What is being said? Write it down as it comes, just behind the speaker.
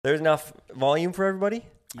There's enough volume for everybody?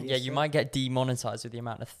 Yeah, you might get demonetized with the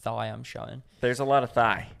amount of thigh I'm showing. There's a lot of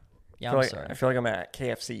thigh. Yeah, I'm sorry. I feel like I'm at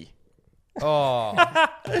KFC. Oh.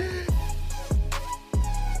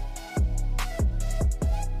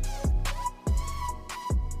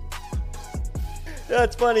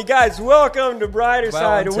 That's funny. Guys, welcome to Brighter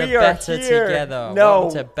Side. We are better here. together. No.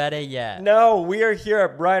 Welcome to better yet. No, we are here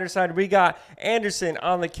at Brighter Side. We got Anderson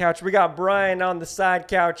on the couch. We got Brian on the side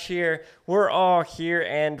couch here. We're all here,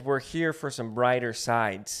 and we're here for some brighter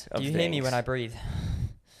sides of Do you things. hear me when I breathe?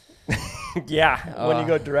 Yeah, when you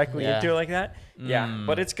go directly yeah. into it like that. Yeah,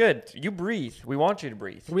 but it's good. You breathe. We want you to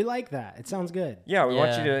breathe. We like that. It sounds good. Yeah, we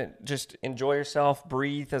want you Yeah. to just enjoy yourself,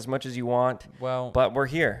 breathe as much as you want. Well, But we're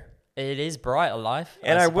here. it is brighter life.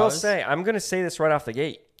 And I will suppose. say, I'm going to say this right off the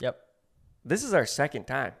gate. Yep. This is our second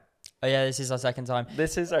time. Oh, yeah, this is our second time.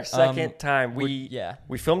 This is our second time. We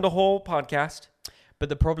filmed a whole podcast. But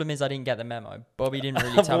the problem is I didn't get the memo. Bobby didn't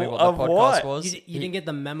really tell me what Of the podcast what? was. You didn't get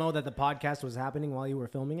the memo that the podcast was happening while you were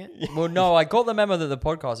filming it? Well, no, I got the memo that the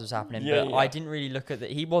podcast was happening, Yeah, but yeah. I didn't really look at that.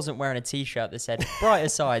 He wasn't wearing a T-shirt that said "Brighter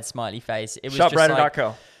Side" smiley face. It was just like,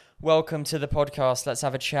 Shopwriter.co. "Welcome to the podcast. Let's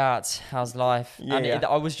have a chat. How's life?" Yeah, and yeah.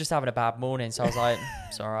 I was just having a bad morning, so I was like,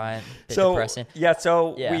 "It's all right." Bit So, depressing. yeah,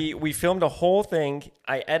 so Yeah. we filmed a whole thing.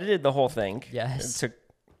 I edited the whole thing. Yes. It took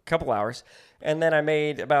a couple hours. And then I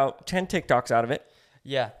made about 10 TikToks out of it.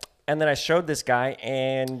 Yeah, And then I showed this guy,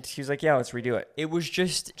 and he was like, yeah, let's redo it. it was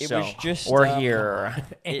just. We're here.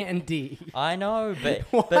 Andy. I know, but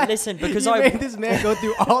What? listen, because you I made this man go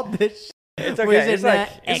through all this shit. It's Where okay. he It's said like,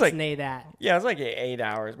 that, it's like, X-nay that. yeah, it's like 8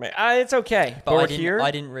 hours, man. It's okay. But I we're didn't. here. I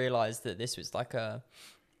didn't realize that this was like a.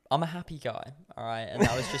 I'm a happy guy, all right, and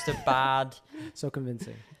that was just a bad. So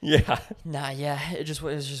convincing. Yeah. Nah, yeah, it just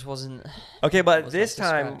wasn't. Okay, but was this up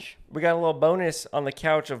to time, scratch. we got a little bonus on the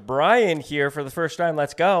couch of Brian here for the first time.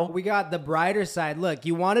 Let's go. We got the brighter side. Look,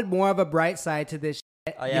 you wanted more of a bright side to this shit.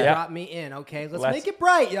 Oh, You yeah. brought me in, okay? Let's Let's- make it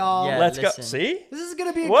bright, y'all. Yeah. Let's listen. go. See? This is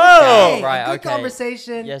going to be a Whoa. good day. Right, a good okay.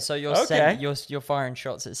 conversation. Yeah, so you're Okay. you're firing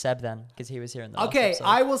shots at Seb then because he was here in the last Okay, episode.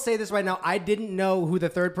 I will say this right now. I didn't know who the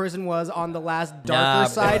third person was on the last Nah, Darker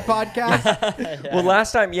Side podcast. Well,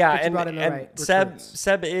 last time, yeah, But you brought in the and right recruits.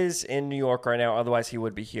 Seb is in New York right now. Otherwise, he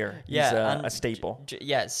would be here. He's Yeah, and a staple.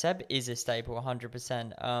 Yeah, Seb is a staple,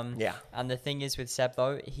 100%. Yeah. And the thing is with Seb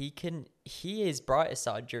though, he is brighter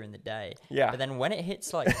side during the day. Yeah. But then when it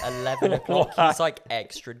hits like 11 o'clock, he's like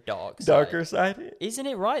extra dark. Side. Darker side. Isn't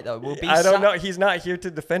it right though? We'll be. I don't know. He's not here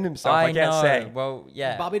to defend himself. I can't know. say. Well,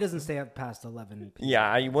 yeah. Bobby doesn't stay up past 11 p.m. Yeah,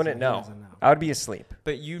 I wouldn't so he know. doesn't know. I would be asleep.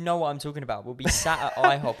 But you know what I'm talking about. We'll be sat at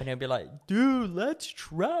IHOP and he'll be like, dude, let's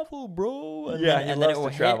travel, bro. And Yeah, then, he and then loves it will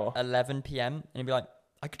to travel. hit 11 p.m. and he'll be like,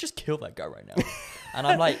 I could just kill that guy right now. And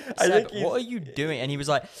I'm like, I Seb, think what are you doing? And he was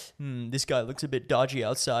like, this guy looks a bit dodgy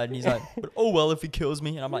outside. And he's like, but oh well if he kills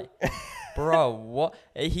me. And I'm like, bro, what?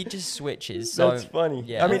 He just switches. So, That's funny.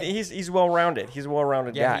 Yeah. I mean, he's well-rounded. He's a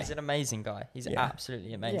well-rounded yeah, guy. he's an amazing guy. He's absolutely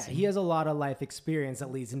Yeah, amazing. he has a lot of life experience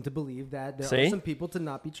that leads him to believe that there See? are some people to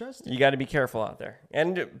not be trusted. You got to be careful out there.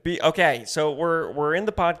 And be okay. So we're in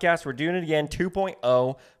the podcast. We're doing it again.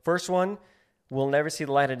 2.0. First one will never see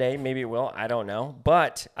the light of day. Maybe it will. I don't know.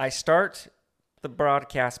 But I start the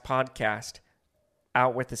podcast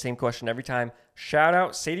out with the same question every time. Shout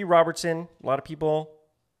out Sadie Robertson. A lot of people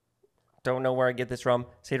don't know where I get this from.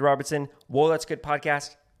 Sadie Robertson. Whoa, that's good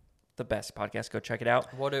podcast. The best podcast. Go check it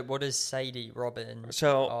out. What does Sadie Robin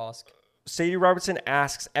ask? Sadie Robertson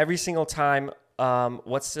asks every single time,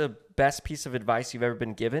 what's the best piece of advice you've ever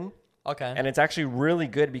been given? Okay. And it's actually really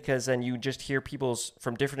good because then you just hear people's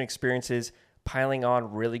from different experiences piling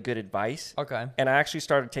on really good advice. Okay. And I actually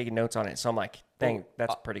started taking notes on it. So I'm like, dang,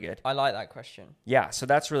 that's pretty good. I like that question. Yeah, so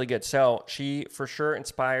that's really good. So she for sure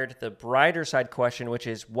inspired the brighter side question, which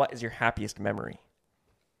is, what is your happiest memory?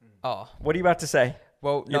 Oh. What are you about to say?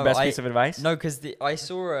 Well, Your best piece of advice? No, because I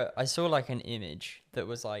saw like an image that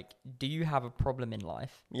was like, do you have a problem in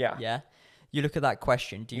life? Yeah. Yeah. You look at that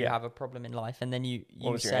question, do you Yeah. have a problem in life? And then you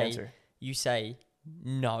was your say answer? you say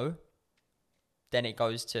no. Then it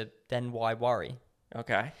goes to then why worry?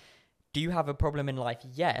 Okay. Do you have a problem in life?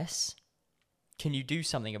 Yes. Can you do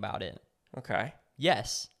something about it? Okay.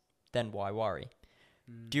 Yes. Then why worry?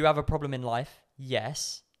 Do you have a problem in life?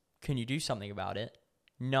 Yes. Can you do something about it?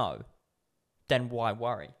 No. Then why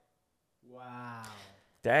worry? Wow.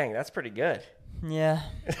 Dang, that's pretty good. Yeah.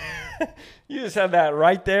 You just have that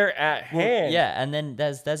right there at hand. Yeah, and then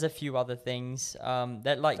there's a few other things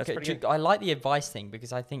that like That's pretty good. I like the advice thing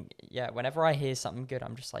because I think whenever I hear something good,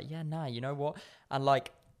 I'm just like you know what, and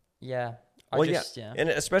like yeah. And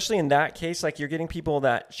especially in that case, like you're getting people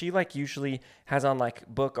that she like usually has on like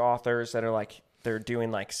book authors that are like they're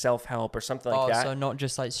doing like self-help or something like that. So not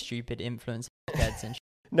just like stupid influence heads and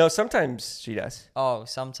No, sometimes she does. Oh,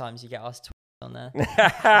 sometimes you get us on there.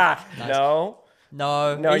 No.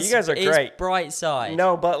 No, you guys are great. It's bright side.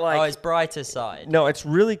 No, but like... Oh, it's brighter side. No, it's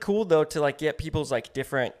really cool, though, to like get people's like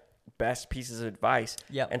different best pieces of advice.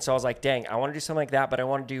 Yeah. And so I was like, dang, I want to do something like that, but I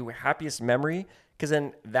want to do happiest memory, because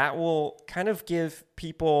then that will kind of give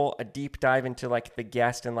people a deep dive into like the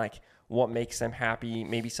guest and like what makes them happy,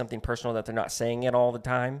 maybe something personal that they're not saying it all the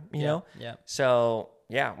time, you know? Yeah. So,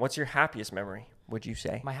 yeah, what's your happiest memory, would you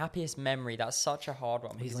say? My happiest memory, that's such a hard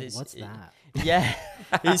one. He's Because like, what's that? Yeah.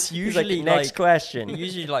 It's usually He's like, next question.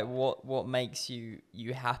 Usually like what makes you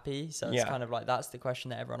happy. So it's Yeah. kind of like, that's the question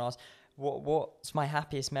that everyone asks. What's my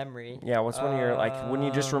happiest memory? Yeah, what's one of your, like, when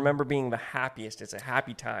you just remember being the happiest, it's a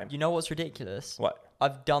happy time. You know what's ridiculous? What?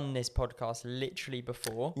 I've done this podcast literally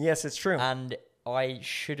before. Yes, it's true. And I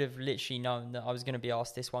should have literally known that I was going to be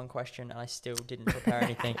asked this one question, and I still didn't prepare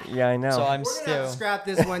anything. Yeah, I know. So I'm We're going to still... have to scrap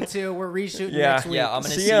this one, too. We're reshooting Yeah. next week. Yeah, I'm going to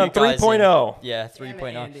See see you on guys 3.0. Yeah, Damn it,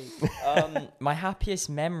 3.0. Andy. My happiest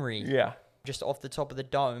memory, Yeah. just off the top of the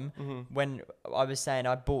dome, when I was saying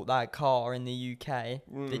I bought that car in the UK,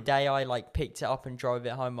 the day I like picked it up and drove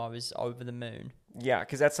it home, I was over the moon. Yeah,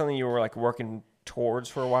 because that's something you were like working towards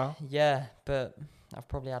for a while. Yeah, but I've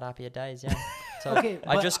probably had happier days, yeah. So Okay,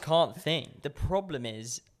 I but- just can't think. The problem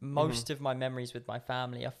is most of my memories with my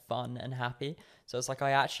family are fun and happy. So it's like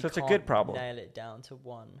I actually So it's a can't good problem. nail it down to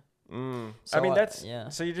one. I mean, So, that's yeah.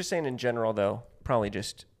 So you're just saying in general, though, probably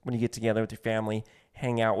just when you get together with your family,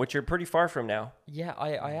 hang out, which you're pretty far from now. Yeah,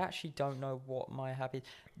 I actually don't know what my happy...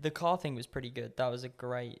 The car thing was pretty good. That was a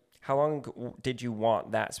great... How long did you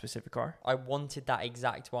want that specific car? I wanted that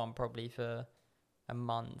exact one probably for a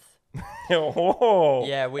month. Whoa!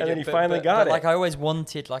 Yeah, and then you finally got but, it. like I always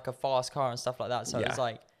wanted like a fast car and stuff like that. So it Yeah. was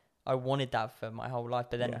like I wanted that for my whole life,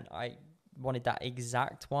 but then Yeah. I wanted that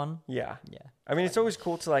exact one. Yeah. Yeah, I mean, it's always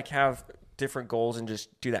cool to like have different goals and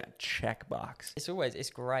just do that check box. it's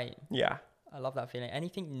great. Yeah. I love that feeling.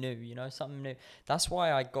 Anything new, something new. That's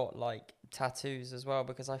why I got like tattoos as well,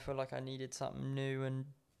 because I feel like I needed something new and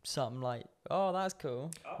something like, oh, that's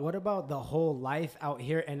cool. What about the whole life out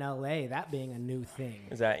here in LA? That being a new thing.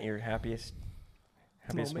 Is that your happiest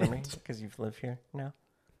Moment. memory? Because you've lived here? No.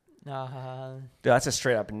 Uh, Dude, that's a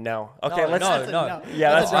straight up no. Okay, No, let's. no.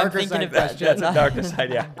 Yeah, that's that's a I'm darker thinking side of that. question. That's a darker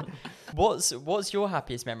side. Yeah. What's your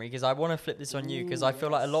happiest memory? Because I want to flip this on you, because I feel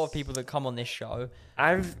like a lot of people that come on this show.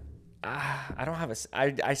 I don't have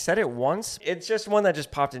I said it once. It's just one that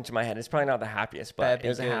just popped into my head. It's probably not the happiest, but Better be it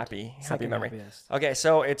was a good. happy Second memory. happiest. Okay,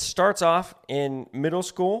 so it starts off in middle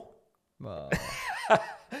school.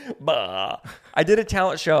 Bah. I did a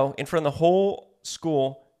talent show in front of the whole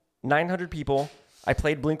school, 900 people. I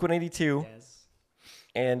played Blink-182, Yes.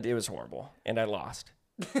 and it was horrible, and I lost.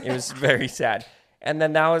 It was very sad. And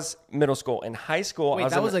then that was middle school. In high school, Wait, I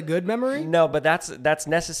was that in was a good memory? No, but that's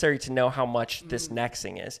necessary to know how much this next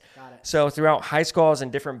thing is. Got it. So throughout high school, I was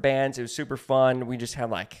in different bands. It was super fun. We just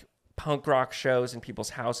had like punk rock shows in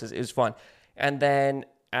people's houses. It was fun. And then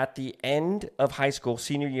at the end of high school,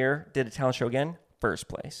 senior year, did a talent show again, first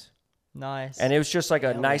place. Nice. And it was just like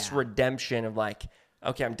a Hell nice yeah. redemption of like,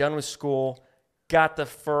 okay, I'm done with school, got the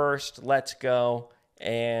first, let's go.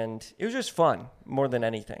 And it was just fun more than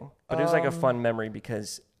anything. But it was like a fun memory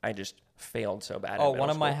because I just failed so bad. Oh, in one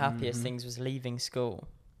of middle my school. happiest things was leaving school.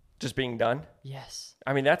 Just being done. Yes.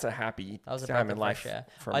 I mean, that's a happy That was a time breath in of life fresh air.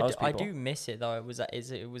 for I most I people. do miss it though. It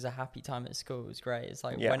was a happy time at school. It was great. It's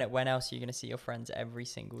like Yeah. when else are you going to see your friends every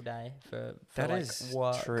single day for That like is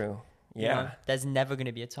work? true. you Yeah. know? There's never going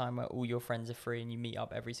to be a time where all your friends are free and you meet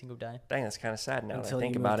up every single day. Dang, that's kind of sad now Until that I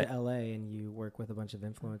think you about move it. to LA and you work with a bunch of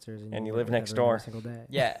influencers And you work live with next everyone door. every single day.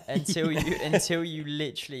 Yeah, until you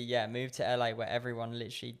literally move to LA where everyone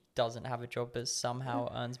literally doesn't have a job but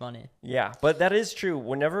somehow earns money. Yeah, but that is true.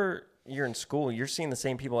 Whenever you're in school, you're seeing the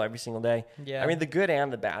same people every single day. Yeah. I mean, the good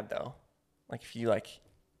and the bad, though. Like, if you, like,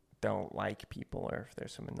 don't like people or if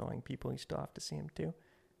there's some annoying people, you still have to see them, too.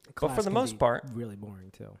 Class for the can most be part- really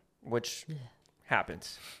boring too. Which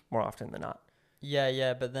happens more often than not.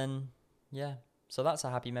 Yeah, but then so that's a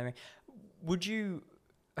happy memory. Would you?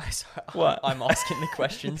 Sorry, What? I'm asking the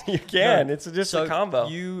questions. You can. No. It's just So a combo.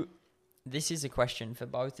 This is a question for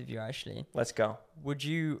both of you actually. Let's go. Would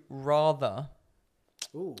you rather,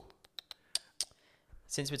 Ooh.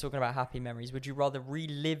 since we're talking about happy memories, would you rather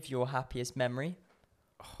relive your happiest memory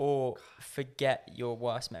or forget your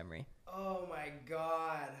worst memory? Oh my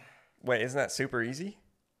god. Wait, isn't that super easy?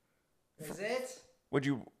 Is it? Would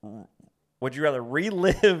you rather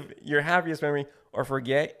relive your happiest memory or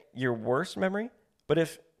forget your worst memory? But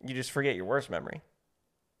if you just forget your worst memory,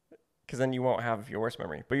 because then you won't have your worst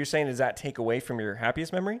memory. But you're saying, does that take away from your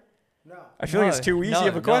happiest memory? No. I feel like it's too easy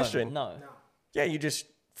of a question. No. Yeah, you just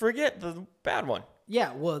forget the bad one.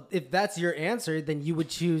 Yeah, well, if that's your answer, then you would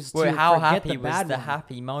choose to Well, how forget happy the was bad the one.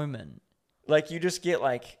 happy moment? Like, you just get,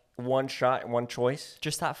 like, one shot, one choice.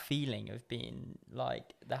 Just that feeling of being, like,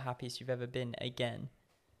 the happiest you've ever been again.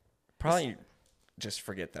 Probably just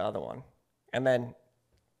forget the other one. And then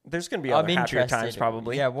there's going to be other happier times,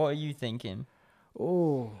 probably. Yeah, what are you thinking?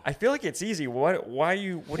 Oh. I feel like it's easy. What are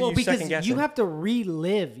you second because guessing? you have to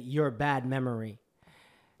relive your bad memory.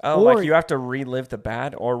 Oh, or- like you have to relive the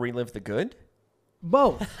bad or relive the good?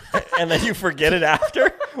 Both. And then you forget it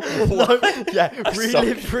after? Yeah, I'm so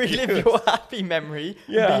relive your happy memory,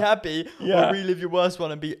 Yeah. be happy, Yeah. or relive your worst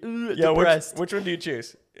one and be Yeah, depressed. which one do you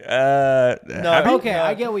choose? No. Okay,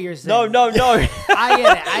 I get what you're saying. No. I get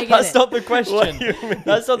it. I get That's it. not the question. What do you mean?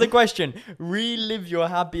 That's not the question. Relive your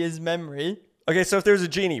happiest memory. Okay, so if there's a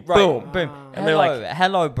genie, Right, boom. boom. And they're like-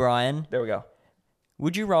 hello, Brian. There we go.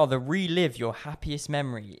 Would you rather relive your happiest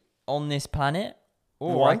memory on this planet,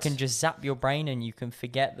 or Once? I can just zap your brain and you can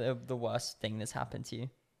forget the worst thing that's happened to you?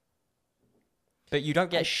 But you don't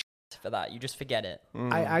get shit for that. You just forget it.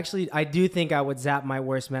 I do think I would zap my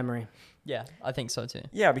worst memory. Yeah, I think so too.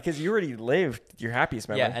 Yeah, because you already lived your happiest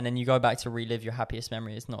memory. Yeah, and then you go back to relive your happiest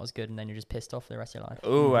memory. It's not as good, and then you're just pissed off for the rest of your life.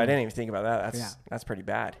 Ooh, I didn't even think about that. Yeah. That's pretty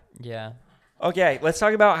bad. Yeah. Okay, let's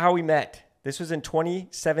talk about how we met. This was in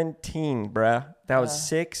 2017, bruh. That was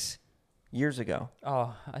 6 years ago.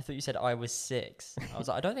 Oh, I thought you said I was 6. I was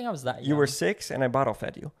like, I don't think I was that young. You were 6 and I bottle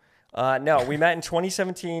fed you. No, we met in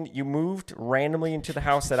 2017. You moved randomly into the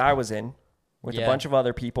house that I was in with a bunch of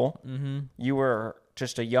other people. Mm-hmm. You were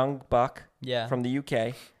just a young buck Yeah. from the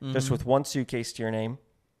UK, just with one suitcase to your name.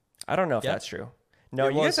 I don't know if Yep. that's true. No,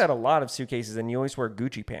 It you guys was. had a lot of suitcases and you always wear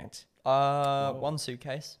Gucci pants. One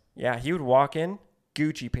suitcase. Yeah, he would walk in,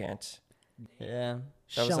 Gucci pants. Yeah.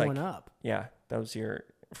 That was Showing like- up. Yeah, that was your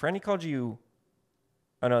friend. He called you.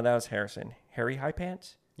 Oh no, that was Harrison. Harry High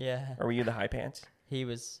Pants, Yeah. or were you the High Pants? He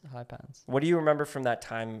was high pants. What do you remember from that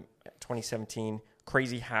time, 2017?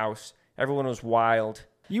 Crazy house. Everyone was wild.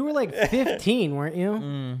 You were like 15, weren't you?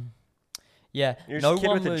 Mm. Yeah. You're just a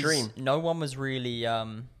kid with a dream. No one was really.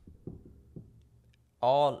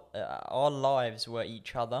 Our lives were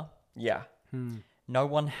each other. Yeah, No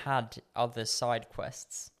one had other side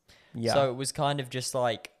quests. yeah. So it was kind of just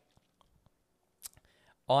like,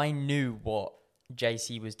 I knew what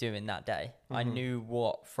JC was doing that day. I knew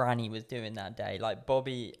what Franny was doing that day. Like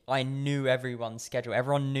Bobby, I knew everyone's schedule.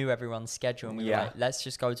 Everyone knew everyone's schedule. And we were like, let's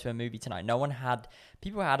just go to a movie tonight.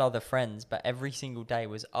 People had other friends, but every single day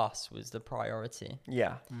was the priority.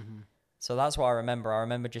 Yeah. So that's what I remember. I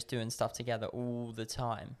remember just doing stuff together all the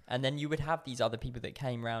time. And then you would have these other people that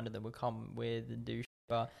came around and that would come with and do shit.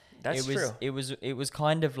 But That's it was, true. It was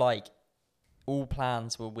kind of like all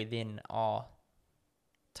plans were within our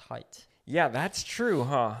tight. Yeah, that's true,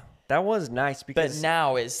 huh? That was nice because But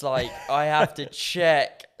now it's like I have to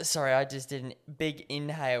check. Sorry, I just did a big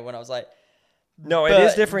inhale when I was like, no, it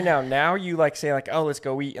is different now. Now you like say like, oh, let's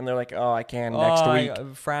go eat, and they're like, oh, I can next week.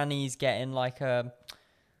 Franny's getting like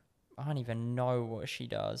I don't even know what she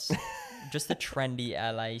does. Just the trendy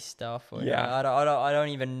LA stuff. Or, Yeah. I don't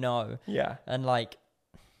even know. Yeah, And like,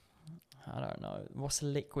 I don't know. What's a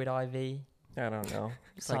liquid IV? I don't know.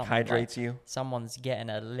 It's like Something hydrates you. Someone's getting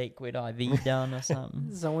a liquid IV done or something.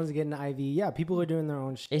 Someone's getting an IV. Yeah, people are doing their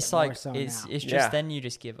own shit. It's more like, so it's now. just Yeah. then you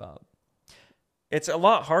just give up. It's a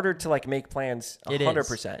lot harder to like make plans It is.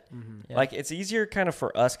 100%. Yeah. Like it's easier kind of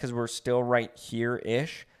for us because we're still right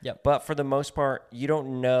here-ish. Yep. But for the most part, you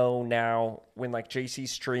don't know now when like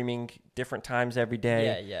JC's streaming different times every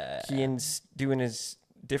day. Yeah. Kian's doing his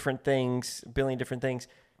different things, billion different things.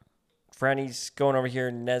 Franny's going over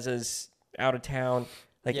here. Neza's out of town.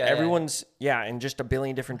 Like Yeah, everyone's, in just a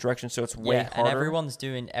billion different directions. So it's way Yeah, harder.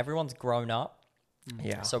 and everyone's grown up.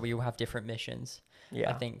 Yeah. So we all have different missions. Yeah.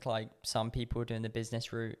 I think like some people are doing the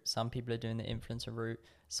business route, some people are doing the influencer route,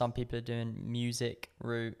 some people are doing music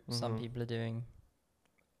route, some people are doing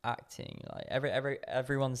acting. Like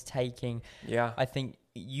everyone's taking. Yeah. I think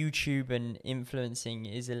YouTube and influencing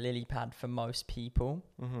is a lily pad for most people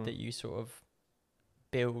that you sort of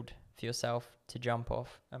build for yourself to jump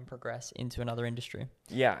off and progress into another industry.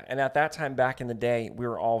 Yeah. And at that time back in the day, we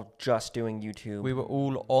were all just doing YouTube. We were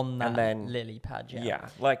all on that And then- lily pad. Yeah.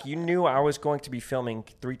 Like you knew I was going to be filming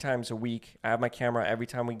 3 times a week. I have my camera every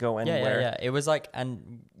time we go anywhere. Yeah. It was like,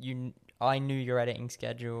 I knew your editing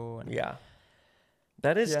schedule. And Yeah.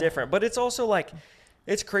 That is different. But it's also like,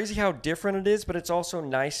 it's crazy how different it is, but it's also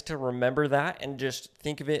nice to remember that and just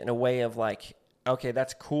think of it in a way of like, okay,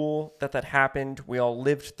 that's cool that happened. We all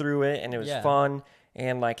lived through it and it was fun.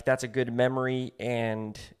 and like that's a good memory,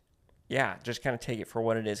 and yeah, just kind of take it for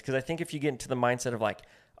what it is. Because I think if you get into the mindset of like,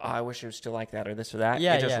 oh, I wish it was still like that or this or that,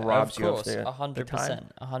 it just robs you of the 100%,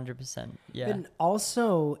 100%. Yeah. And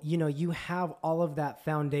also, you have all of that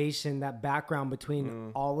foundation, that background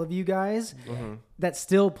between all of you guys that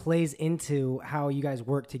still plays into how you guys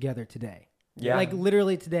work together today. Yeah. Like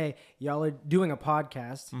literally today, y'all are doing a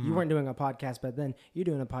podcast. You weren't doing a podcast back then. You're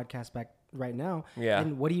doing a podcast back right now. Yeah.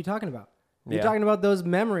 And what are you talking about? You're talking about those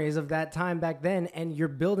memories of that time back then, and you're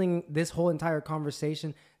building this whole entire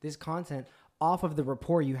conversation, this content off of the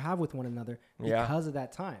rapport you have with one another because of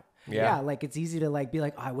that time. Yeah. Like it's easy to like be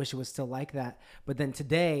like, oh, I wish it was still like that. But then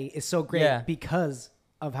today is so great because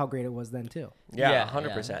of how great it was then too. Yeah,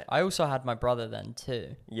 100%. Yeah. I also had my brother then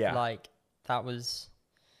too. Yeah. Like that was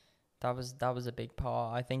a big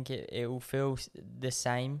part. I think it will feel the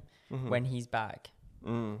same when he's back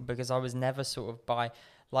because I was never sort of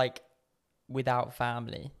without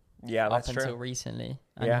family. Yeah, that's up true. until recently,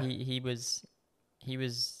 and he was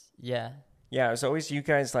Yeah, it was always you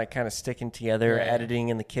guys like kind of sticking together, editing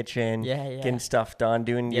in the kitchen, getting stuff done,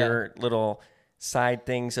 doing your little side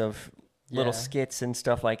things of little skits and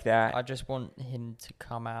stuff like that. I just want him to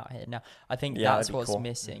come out here now. I think that's what's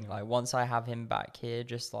missing. Like once I have him back here,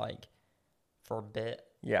 just like for a bit,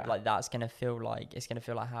 like that's gonna feel like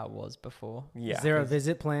how it was before. Yeah. Is there a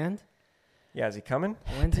visit planned? Yeah, is he coming?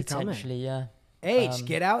 When's he coming? Potentially, yeah. H,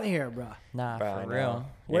 get out here, bro. Nah, for real.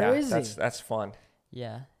 Where is he? That's fun.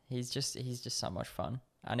 Yeah, he's just so much fun,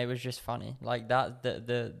 and it was just funny. Like that,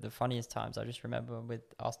 the funniest times I just remember with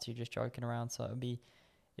us two just joking around. So it'd be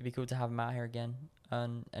cool to have him out here again,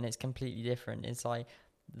 and it's completely different. It's like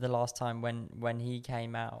the last time when he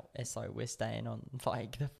came out, it's like we're staying on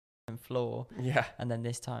like the floor. Yeah. And then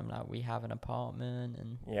this time like we have an apartment,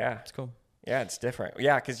 and it's cool. Yeah, it's different.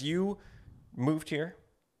 Yeah, because you moved here.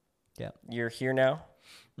 Yeah. You're here now.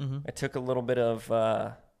 It took a little bit of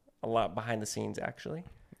a lot behind the scenes actually.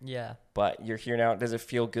 Yeah. But you're here now. Does it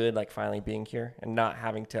feel good like finally being here and not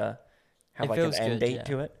having to have like an end date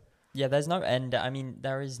to it? Yeah, there's no end. I mean,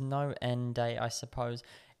 there is no end date, I suppose.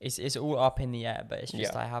 It's all up in the air, but it's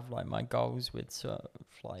just I have like my goals with sort of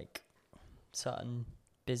like certain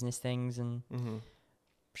business things, and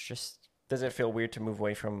it's just. Does it feel weird to move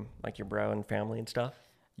away from like your bro and family and stuff?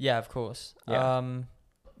 Yeah, of course. Yeah.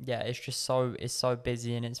 It's just so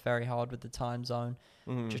busy, and it's very hard with the time zone.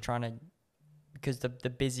 Just trying to, because the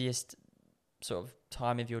busiest sort of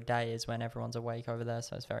time of your day is when everyone's awake over there,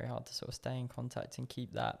 so it's very hard to sort of stay in contact and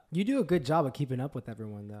keep that. You do a good job of keeping up with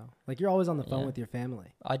everyone though. Like you're always on the phone with your family.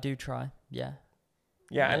 I do try. Yeah,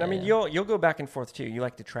 and I mean you'll go back and forth too. You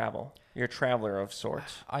like to travel. You're a traveler of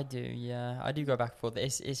sorts. I do. Yeah, I do go back and forth.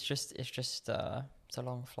 It's just it's a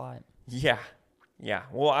long flight. Yeah.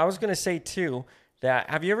 Well, I was gonna say too that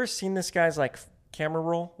have you ever seen this guy's like camera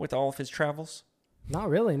roll with all of his travels? Not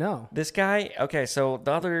really, no. This guy. Okay, so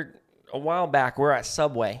a while back we're at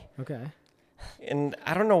Subway. Okay. And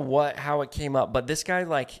I don't know how it came up, but this guy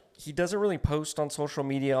like he doesn't really post on social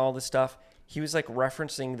media all this stuff. He was like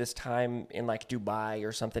referencing this time in like Dubai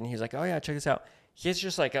or something. He was like, "Oh yeah, check this out." He has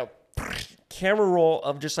just like a camera roll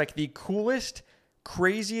of just like the coolest,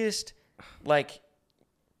 craziest like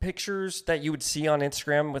pictures that you would see on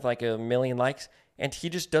Instagram with like 1 million likes, and he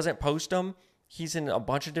just doesn't post them. He's in a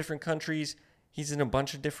bunch of different countries. He's in a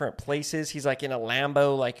bunch of different places. He's like in a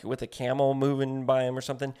Lambo, like with a camel moving by him or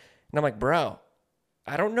something. And I'm like, bro,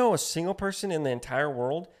 I don't know a single person in the entire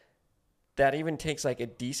world that even takes like a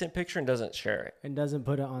decent picture and doesn't share it. And doesn't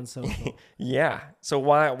put it on social. Yeah. So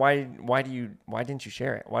why didn't you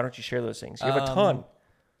share it? Why don't you share those things? You have a ton.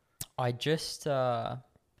 I just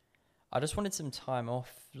wanted some time off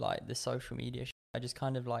like the social media. I just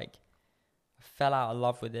kind of like fell out of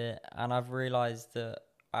love with it, and I've realized that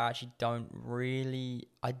I actually don't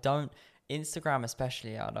Instagram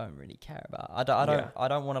especially. I don't really care about. I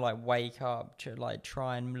don't want to like wake up to like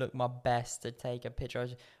try and look my best to take a picture. I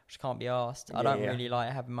just can't be asked. I don't really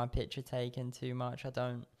like having my picture taken too much. I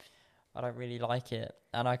don't really like it,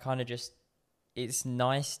 and I kind of just. It's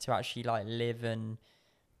nice to actually like live and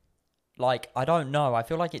like I don't know. I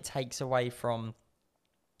feel like it takes away from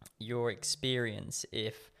your experience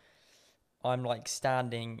if I'm like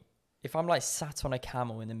standing. If I'm like sat on a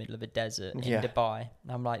camel in the middle of a desert in Dubai,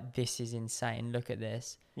 and I'm like, this is insane. Look at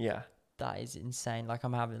this. Yeah. That is insane. Like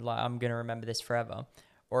I'm going to remember this forever.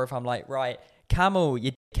 Or if I'm like, right, camel,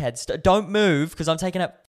 you dickheads, don't move because I'm taking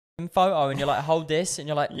a photo, and you're like, hold this. And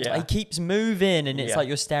you're like, he keeps moving. And it's like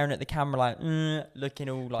you're staring at the camera like, looking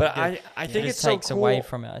all like. But I think it takes so cool. away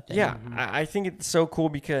from it, I think. Yeah, I think it's so cool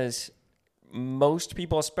because most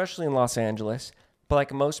people, especially in Los Angeles, but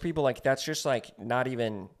like most people, like that's just like not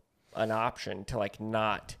even an option to like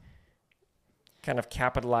not kind of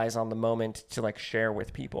capitalize on the moment to like share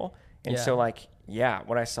with people. And so like, yeah,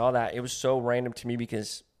 when I saw that, it was so random to me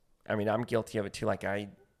because I mean, I'm guilty of it too. Like I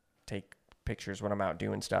take pictures when I'm out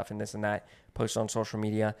doing stuff and this and that, post on social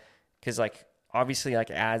media. Cause like, obviously like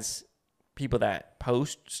as people that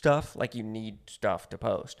post stuff, like you need stuff to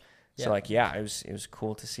post. So like, yeah, it was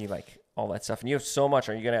cool to see like all that stuff. And you have so much.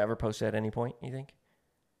 Are you going to ever post it at any point, you think?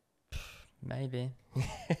 Maybe.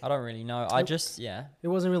 I don't really know. I just, It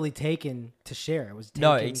wasn't really taken to share. It was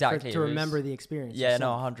taken to remember the experience. Yeah,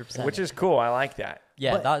 yourself. No, 100%. Which is cool. I like that.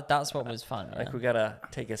 Yeah, but that's what was fun. Like we got to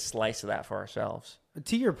take a slice of that for ourselves.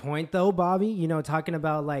 To your point though, Bobby, you know, talking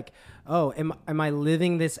about like, oh, am I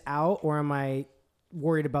living this out or am I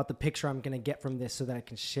worried about the picture I'm going to get from this so that I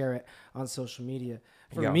can share it on social media?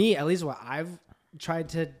 For me, at least what I've tried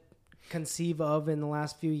to conceive of in the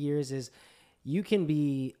last few years is you can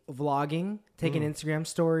be vlogging, taking Instagram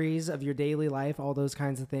stories of your daily life, all those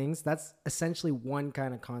kinds of things. That's essentially one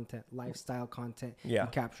kind of content, lifestyle content. You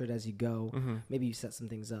capture it as you go. Maybe you set some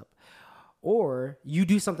things up. Or you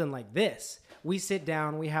do something like this. We sit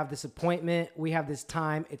down, we have this appointment, we have this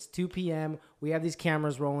time, it's 2 p.m., we have these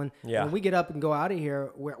cameras rolling. Yeah. When we get up and go out of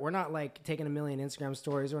here, we're not like taking a million Instagram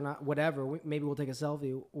stories or not, whatever. Maybe we'll take a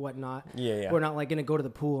selfie, whatnot. Yeah. We're not like going to go to the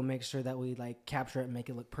pool and make sure that we like capture it and make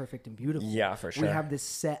it look perfect and beautiful. Yeah, for sure. We have this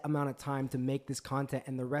set amount of time to make this content,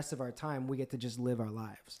 and the rest of our time, we get to just live our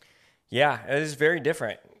lives. Yeah, it is very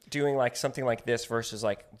different doing like something like this versus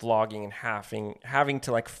like vlogging and having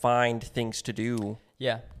to like find things to do.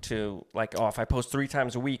 Yeah. To like, oh, if I post 3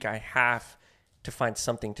 times a week, I have to find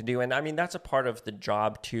something to do. And I mean, that's a part of the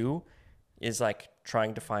job too, is like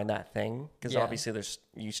trying to find that thing. Because obviously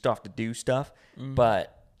you still have to do stuff.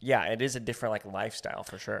 But yeah, it is a different like lifestyle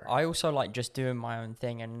for sure. I also like just doing my own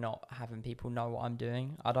thing and not having people know what I'm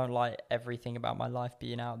doing. I don't like everything about my life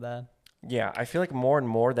being out there. Yeah, I feel like more and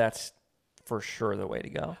more that's for sure the way to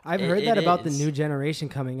go. I've heard that about the new generation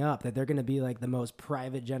coming up, that they're going to be like the most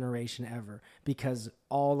private generation ever because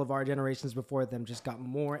all of our generations before them just got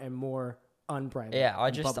more and more unprivate. Yeah, I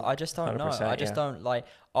just don't know. I just don't like,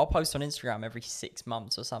 I'll post on Instagram every 6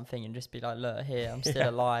 months or something and just be like, look here, I'm still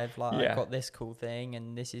alive. Like I got this cool thing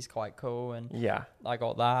and this is quite cool. And I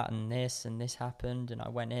got that and this happened and I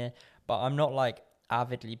went here, but I'm not like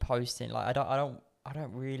avidly posting. Like I don't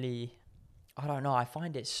really, I don't know. I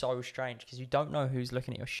find it so strange because you don't know who's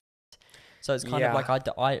looking at your shit. So it's kind of like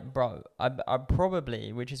I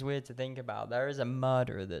probably, which is weird to think about, there is a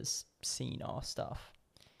murderer that's seen our stuff.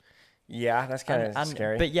 Yeah, that's kind of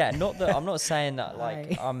scary. But yeah, not that I'm not saying that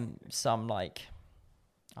like I'm some like,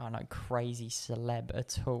 I don't know, crazy celeb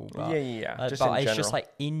at all. But, but it's general. Just like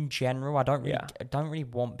in general, I don't really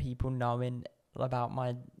want people knowing about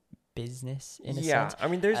my business in a sense. I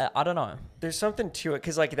mean, there's I don't know, there's something to it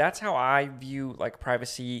because like that's how I view like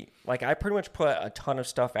privacy. Like I pretty much put a ton of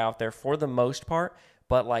stuff out there for the most part,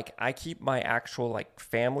 but like I keep my actual like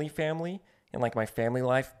family and like my family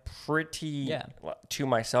life pretty to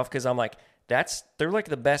myself because I'm like they're like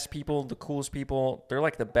the best people, the coolest people, they're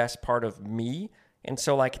like the best part of me. And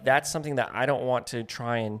so like that's something that I don't want to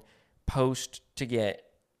try and post to get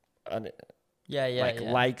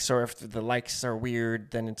likes, or if the likes are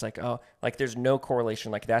weird, then it's like, oh, like there's no correlation.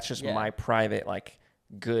 Like that's just my private, like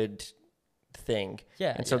good thing.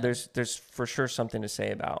 Yeah. And so there's for sure something to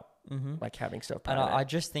say about like having stuff private. And I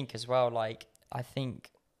just think as well, like, I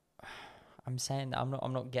think I'm saying that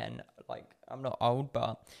I'm not getting like, I'm not old,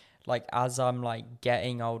 but like as I'm like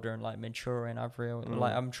getting older and like maturing,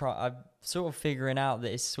 I'm sort of figuring out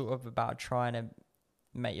that it's sort of about trying to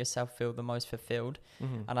make yourself feel the most fulfilled.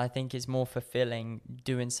 And I think it's more fulfilling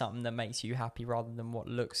doing something that makes you happy rather than what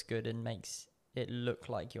looks good and makes it look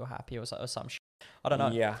like you're happy or some shit. I don't know.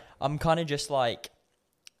 Yeah. I'm kind of just like,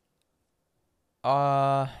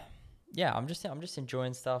 I'm just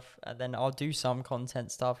enjoying stuff, and then I'll do some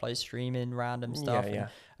content stuff like streaming random stuff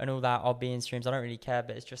and all that. I'll be in streams. I don't really care,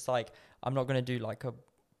 but it's just like, I'm not going to do like a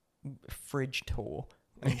fridge tour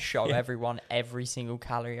and show everyone every single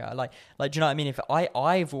calorie. Like, do you know what I mean? If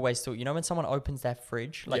I've always thought, you know, when someone opens their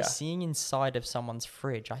fridge, like seeing inside of someone's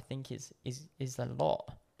fridge, I think is a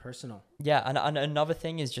lot. Personal. Yeah, and another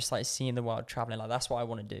thing is just like seeing the world, traveling. Like that's what I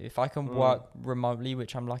want to do. If I can work remotely,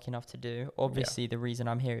 which I'm lucky enough to do, obviously the reason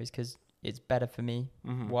I'm here is because it's better for me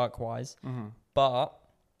work-wise. But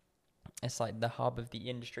it's like the hub of the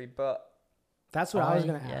industry. But that's what I was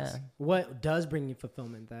going to ask. What does bring you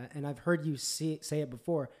fulfillment? That, and I've heard you say it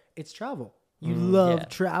before. It's travel. You love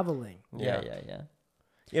traveling. Yeah.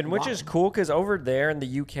 And which is cool because over there in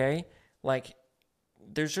the UK, like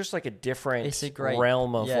there's just like a different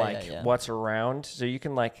realm of what's around. So you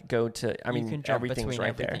can like go to, I mean, can jump everything's right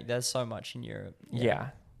everything. there. There's so much in Europe. Yeah.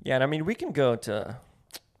 And I mean, we can go to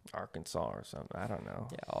Arkansas or something. I don't know.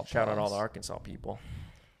 Yeah, shout out all the Arkansas people.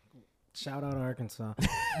 Shout out Arkansas.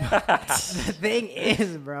 The thing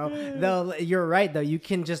is, bro, though, you're right, though. You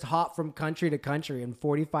can just hop from country to country in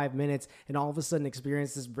 45 minutes and all of a sudden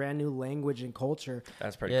experience this brand new language and culture.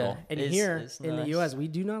 That's pretty cool. And here in the U.S., we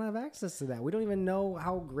do not have access to that. We don't even know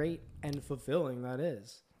how great and fulfilling that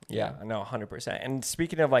is. Yeah, I know, 100%. And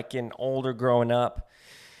speaking of like getting older, growing up,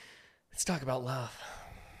 let's talk about love.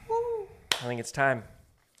 Woo. I think it's time.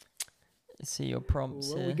 See your prompts.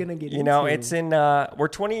 What are we gonna get into? You know, it's in we're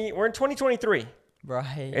in 2023.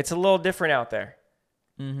 Right. It's a little different out there.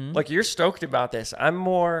 Mm-hmm. Look, you're stoked about this. I'm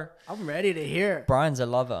ready to hear. Brian's a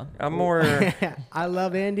lover. I'm more. I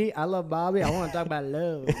love Andy. I love Bobby. I want to talk about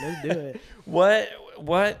love. Let's do it.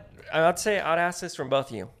 What? I'd ask this from both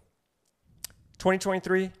of you.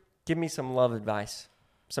 2023. Give me some love advice,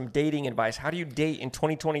 some dating advice. How do you date in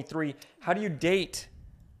 2023? How do you date?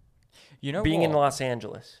 You know, being in Los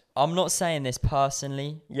Angeles. I'm not saying this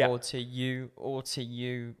personally or to you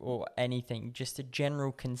or anything, just a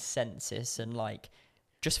general consensus and like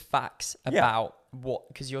just facts about what,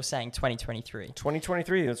 because you're saying 2023.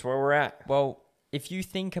 2023, that's where we're at. Well, if you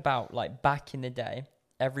think about like back in the day,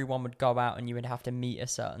 everyone would go out and you would have to meet a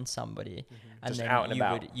certain somebody and just then out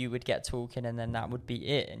and you would get talking and then that would be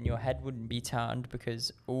it and your head wouldn't be turned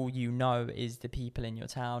because all you know is the people in your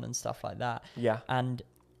town and stuff like that. Yeah. And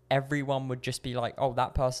everyone would just be like, oh,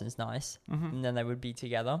 that person's nice. Mm-hmm. And then they would be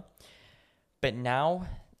together. But now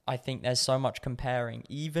I think there's so much comparing,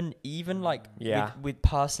 even like with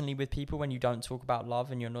personally with people, when you don't talk about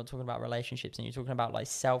love and you're not talking about relationships and you're talking about like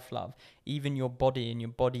self-love, even your body and your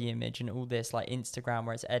body image and all this like Instagram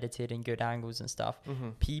where it's edited and good angles and stuff,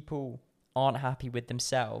 people aren't happy with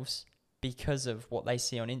themselves because of what they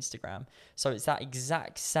see on Instagram. So it's that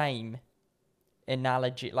exact same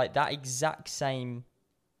analogy, like that exact same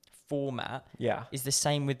format is the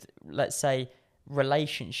same with, let's say,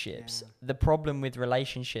 relationships. The problem with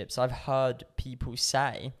relationships, I've heard people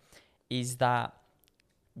say, is that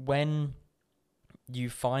when you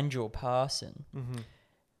find your person,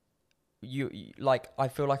 you like, I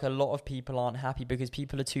feel like a lot of people aren't happy because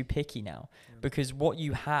people are too picky now. Because what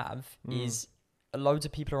you have is loads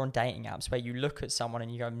of people are on dating apps where you look at someone and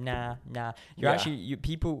you go, nah.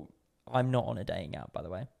 People. I'm not on a dating app, by the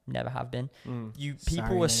way. Never have been.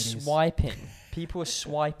 People are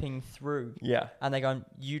swiping through. Yeah. And they're going,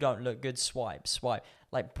 you don't look good, swipe.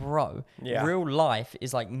 Like, bro, real life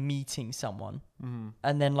is like meeting someone.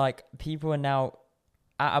 And then like people are now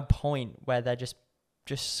at a point where they're just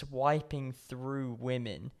swiping through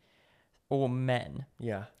women or men.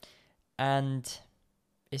 Yeah. And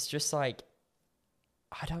it's just like,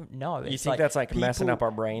 I don't know. You think that's like messing up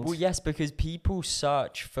our brains? Well, yes, because people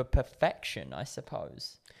search for perfection, I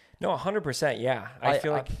suppose. No, 100%. Yeah. I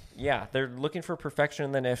feel like they're looking for perfection.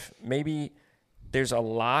 And then if maybe there's a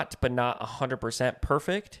lot, but not 100%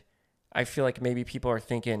 perfect, I feel like maybe people are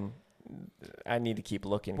thinking, I need to keep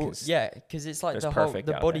looking. Because it's like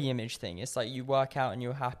the body image thing. It's like you work out and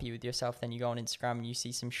you're happy with yourself. Then you go on Instagram and you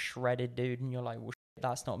see some shredded dude and you're like, well,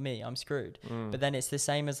 that's not me. I'm screwed. But then it's the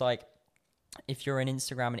same as like, if you're on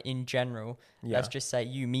Instagram and in general, let's just say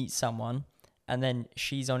you meet someone and then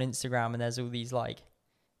she's on Instagram and there's all these like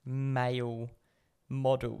male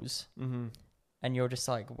models and you're just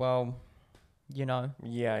like, well, you know.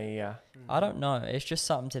 Yeah. I don't know. It's just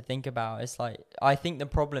something to think about. It's like, I think the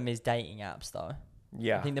problem is dating apps though.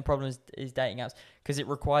 Yeah. I think the problem is dating apps because it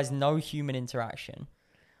requires no human interaction.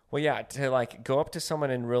 Well, yeah, to like go up to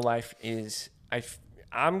someone in real life is,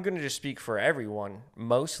 I'm going to just speak for everyone,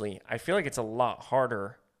 mostly. I feel like it's a lot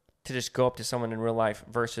harder to just go up to someone in real life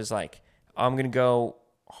versus like, I'm going to go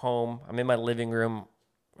home, I'm in my living room,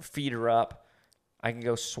 feed her up, I can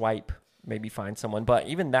go swipe, maybe find someone. But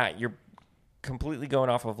even that, you're completely going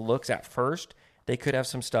off of looks at first. They could have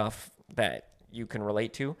some stuff that you can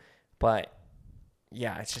relate to, but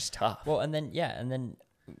yeah, it's just tough. Well, and then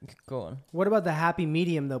go on. What about the happy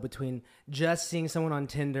medium though, between just seeing someone on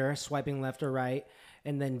Tinder, swiping left or right,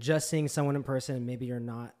 and then just seeing someone in person and maybe you're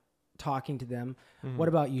not talking to them? What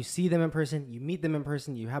about you see them in person, you meet them in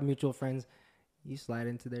person, you have mutual friends, you slide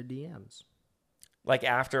into their DMs? Like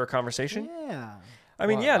after a conversation? Yeah. I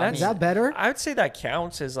mean, is that better? I would say that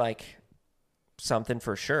counts as like something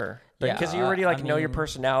for sure. Because you already know your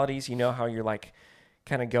personalities, you know how you're like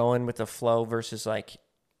kind of going with the flow versus like,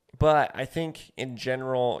 but I think in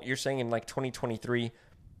general, you're saying in like 2023,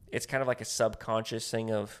 it's kind of like a subconscious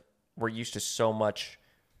thing of we're used to so much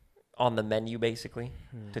on the menu basically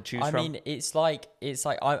to choose from? I mean, it's like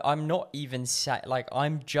I'm not even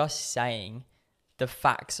I'm just saying the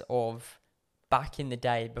facts of back in the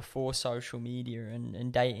day before social media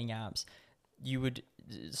and dating apps.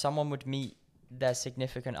 Someone would meet their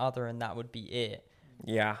significant other and that would be it.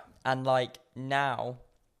 Yeah. And like now,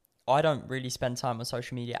 I don't really spend time on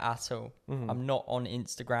social media at all. I'm not on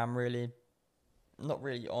Instagram really, not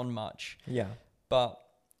really on much. Yeah. But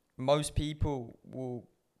most people will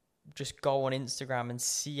just go on Instagram and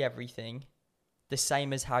see everything the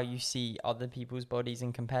same as how you see other people's bodies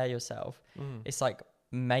and compare yourself. It's like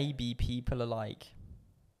maybe people are like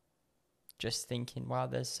just thinking, wow,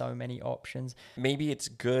 there's so many options. Maybe it's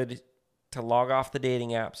good to log off the dating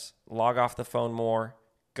apps, log off the phone more,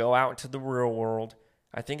 go out into the real world.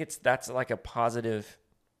 I think that's like a positive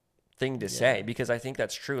thing to say, because I think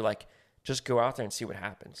that's true. Like, just go out there and see what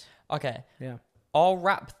happens. Okay. Yeah. I'll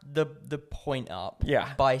wrap the point up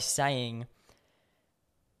by saying,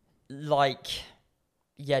 like,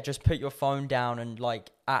 just put your phone down and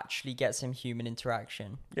like actually get some human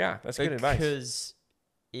interaction. Yeah, that's good advice.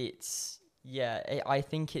 Because I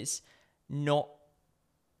think it's not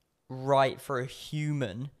right for a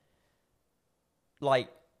human, like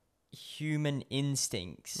human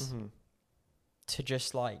instincts to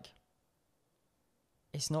just like,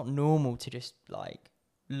 it's not normal to just like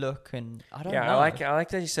look and I don't know. I like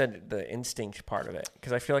that you said the instinct part of it,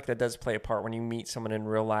 because I feel like that does play a part when you meet someone in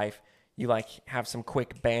real life. You like have some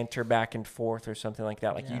quick banter back and forth or something like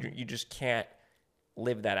that. Like you just can't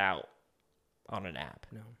live that out on an app.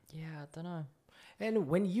 No. Yeah, I don't know. And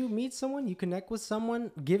when you meet someone, you connect with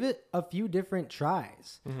someone, give it a few different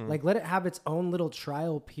tries. Like, let it have its own little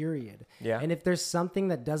trial period. Yeah. And if there's something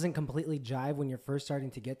that doesn't completely jive when you're first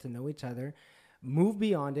starting to get to know each other, move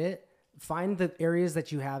beyond it, find the areas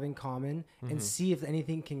that you have in common, and see if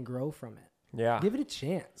anything can grow from it. Yeah. Give it a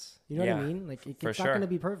chance. You know what I mean? Like, it's not going to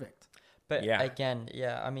be perfect. But again,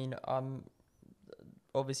 I mean,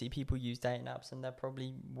 obviously people use dating apps and they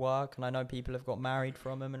probably work, and I know people have got married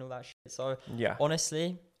from them and all that shit. So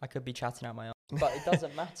honestly, I could be chatting out my own, but it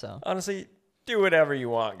doesn't matter. Honestly, do whatever you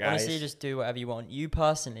want, guys. Honestly, just do whatever you want. You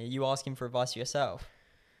personally, you asking for advice yourself?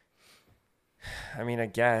 I mean, I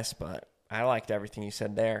guess, but I liked everything you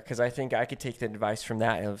said there, because I think I could take the advice from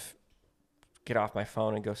that of get off my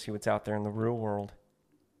phone and go see what's out there in the real world.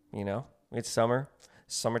 You know, it's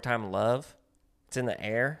summertime love. It's in the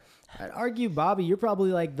air. I'd argue, Bobby, you're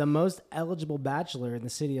probably like the most eligible bachelor in the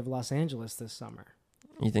city of Los Angeles this summer.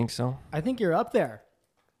 You think so? I think you're up there.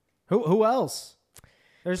 Who else?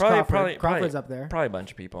 There's Crawford's up there. Probably a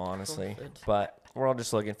bunch of people, honestly. But we're all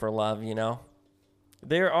just looking for love, you know?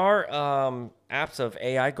 There are apps of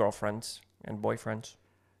AI girlfriends and boyfriends.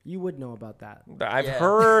 You would know about that. I've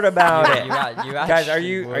heard about it. You guys, are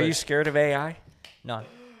you scared of AI? No.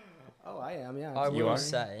 Oh, I am, yeah. I will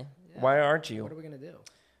say. Yeah. Why aren't you? What are we going to do?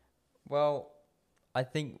 Well, I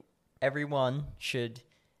think everyone should,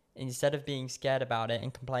 instead of being scared about it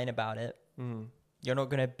and complain about it, you're not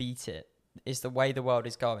going to beat it. It's the way the world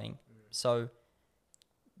is going. So,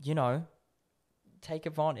 you know, take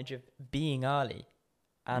advantage of being early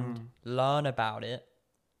and learn about it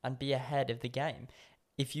and be ahead of the game.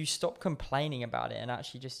 If you stop complaining about it and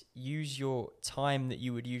actually just use your time that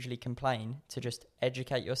you would usually complain to just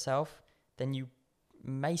educate yourself, then you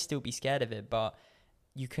may still be scared of it, but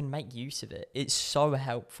you can make use of it. It's so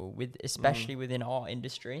helpful, especially within our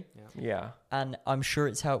industry. Yeah. And I'm sure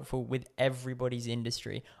it's helpful with everybody's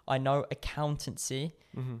industry. I know accountancy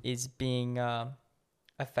is being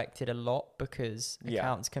affected a lot because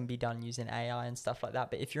accounts can be done using AI and stuff like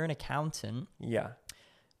that. But if you're an accountant,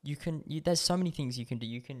 there's so many things you can do.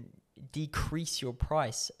 You can decrease your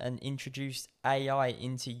price and introduce AI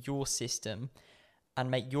into your system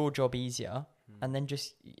and make your job easier. And then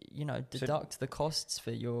just, deduct the costs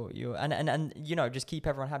for your and just keep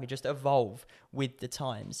everyone happy. Just evolve with the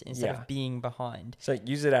times instead of being behind. So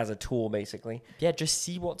use it as a tool, basically. Yeah, just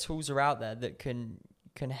see what tools are out there that can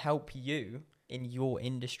help you in your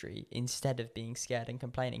industry instead of being scared and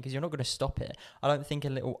complaining, because you're not going to stop it. I don't think a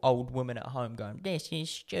little old woman at home going, "This is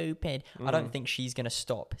stupid." I don't think she's going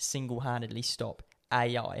to single-handedly stop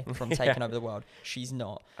AI from taking over the world. She's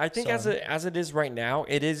not. I think as it is right now,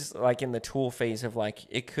 it is like in the tool phase of like,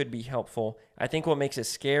 it could be helpful. I think what makes it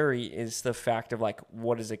scary is the fact of like,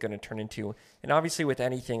 what is it going to turn into? And obviously with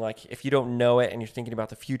anything, like if you don't know it and you're thinking about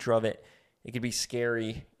the future of it, it could be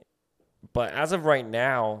scary. But as of right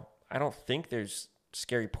now, I don't think there's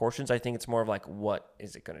scary portions. I think it's more of like, what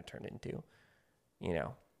is it going to turn into? You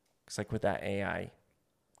know, it's like with that AI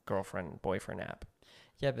girlfriend, boyfriend app.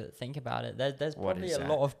 Yeah, but think about it. There's probably a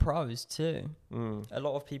lot of pros too. A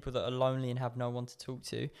lot of people that are lonely and have no one to talk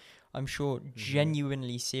to. I'm sure,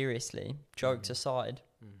 genuinely, seriously, jokes aside,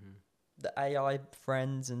 the AI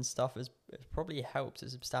friends and stuff has probably helped a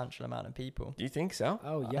substantial amount of people. Do you think so?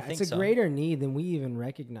 Oh yeah, it's a greater need than we even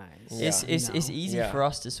recognize. Yeah. It's easy for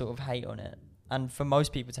us to sort of hate on it, and for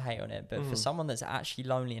most people to hate on it. But for someone that's actually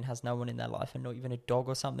lonely and has no one in their life, and not even a dog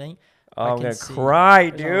or something, I'm gonna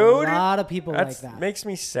cry, dude. A lot of people like that. Makes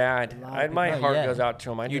me sad. My heart goes out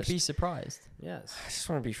to them. You'd be surprised. Yes. I just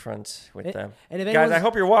want to be friends with them. And if guys, I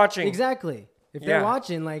hope you're watching. Exactly. If they're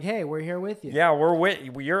watching, like, hey, we're here with you. Yeah,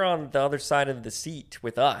 you're on the other side of the seat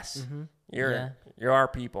with us. You're our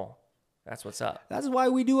people. That's what's up. That's why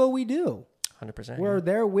we do what we do. 100%. We're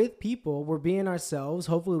there with people. We're being ourselves.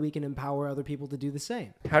 Hopefully, we can empower other people to do the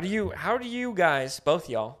same. How do you guys, both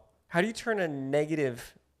y'all, how do you turn a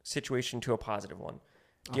negative situation to a positive one?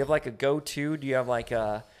 Do you have like a go-to? Do you have like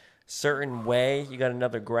a certain way? You got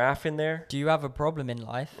another graph in there? Do you have a problem in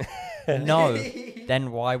life? No.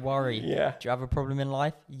 Then why worry? Yeah. Do you have a problem in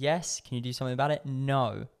life? Yes. Can you do something about it?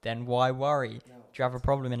 No. Then why worry? No. Do you have a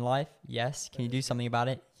problem in life? Yes. Can you do something about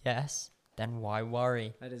it? Yes. Then why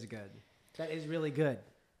worry? That is good. That is really good.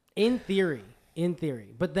 In theory.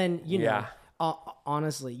 But then, you know,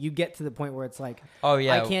 honestly, you get to the point where it's like, oh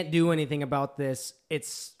yeah, I can't do anything about this.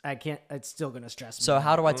 It's still going to stress me. So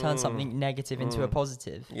how do I turn something negative into a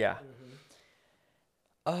positive? Yeah.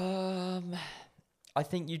 I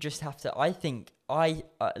think you just have to,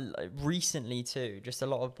 recently too, just a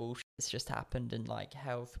lot of bullshit that's just happened in like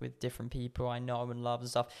health with different people I know and love and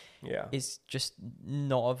stuff. Yeah. It's just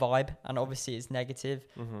not a vibe. And obviously it's negative,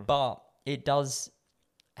 but it does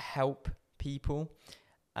help people.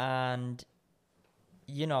 And,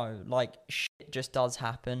 you know, like shit just does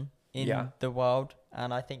happen in the world.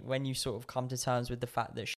 And I think when you sort of come to terms with the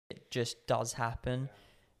fact that shit just does happen,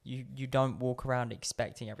 you don't walk around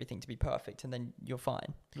expecting everything to be perfect and then you're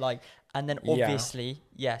fine. Like, and then obviously,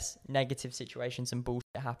 yes, negative situations and bullshit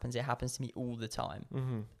happens. It happens to me all the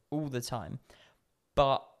time. All the time.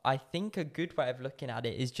 But I think a good way of looking at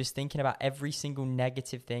it is just thinking about every single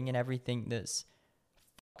negative thing and everything that's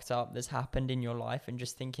fucked up that's happened in your life and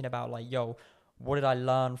just thinking about like, yo, what did I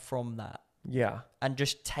learn from that? Yeah. And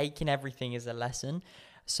just taking everything as a lesson.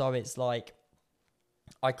 So it's like,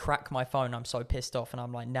 I crack my phone, I'm so pissed off, and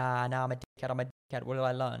I'm like, nah, I'm a dickhead. What did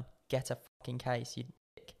I learn? Get a fucking case, you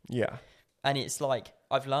dick. Yeah. And it's like,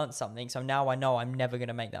 I've learned something, so now I know I'm never going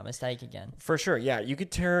to make that mistake again. For sure, yeah. You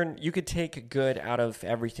could take good out of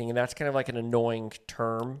everything, and that's kind of like an annoying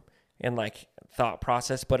term and like thought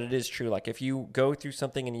process, but it is true. Like if you go through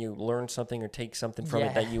something and you learn something or take something from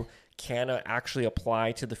it that you can actually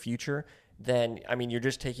apply to the future, then, I mean, you're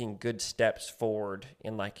just taking good steps forward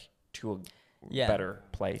in like to a better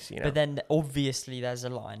place, you know. But then obviously there's a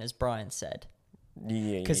line, as Brian said,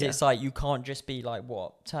 because it's like you can't just be like,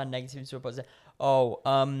 what, turn negative into a positive.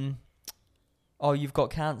 You've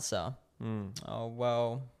got cancer. Oh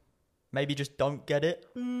well, maybe just don't get it.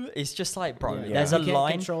 It's just like, bro, there's a line. You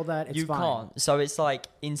can't control that. It's you fine. Can't. So it's like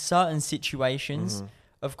in certain situations,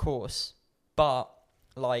 of course, but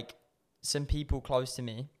like some people close to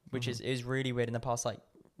me, which is really weird in the past like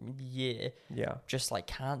year, just like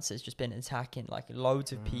cancer's just been attacking like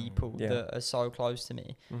loads of people that are so close to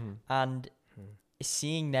me, and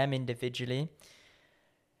seeing them individually,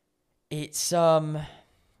 it's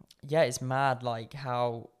it's mad like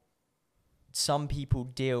how some people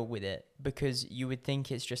deal with it, because you would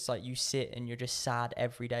think it's just like you sit and you're just sad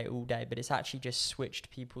every day all day, but it's actually just switched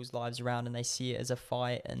people's lives around and they see it as a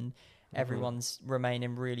fight, and everyone's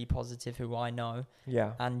remaining really positive who I know,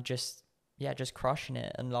 and just crushing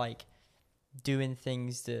it and like doing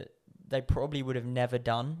things that they probably would have never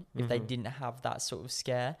done if they didn't have that sort of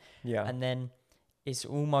scare. And then it's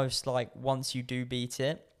almost like once you do beat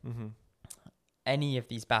it, any of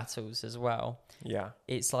these battles as well,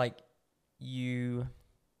 it's like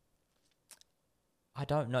I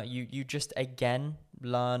don't know, you just again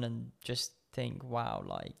learn and just think, wow,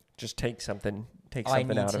 like just take something out of it. I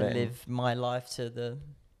need to live my life to the,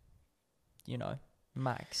 you know,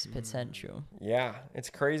 max potential. Yeah, it's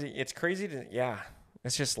crazy. It's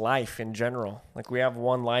just life in general. Like we have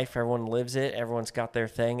one life, everyone lives it, everyone's got their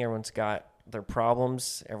thing, everyone's got their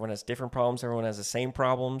problems, everyone has different problems, everyone has the same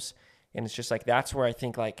problems, and it's just like that's where I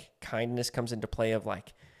think like kindness comes into play of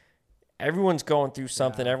like everyone's going through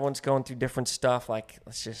something, everyone's going through different stuff, like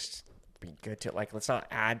let's just be good to it. Like let's not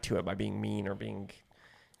add to it by being mean or being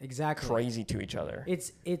crazy to each other.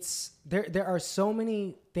 It's there are so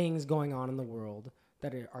many things going on in the world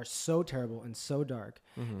that are so terrible and so dark.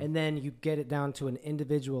 And then you get it down to an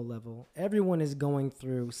individual level. Everyone is going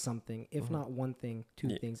through something, if not one thing,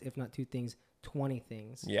 two things, if not two things, 20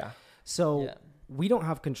 things. Yeah. So we don't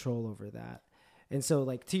have control over that. And so,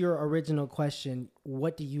 like, to your original question,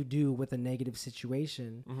 what do you do with a negative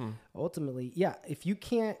situation? Ultimately, if you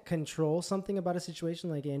can't control something about a situation,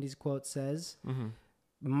 like Andy's quote says,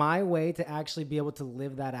 my way to actually be able to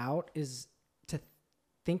live that out is to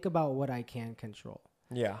think about what I can control.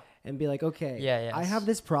 Yeah. And be like, okay, I have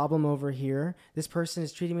this problem over here. This person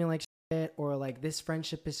is treating me like shit, or like this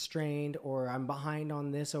friendship is strained, or I'm behind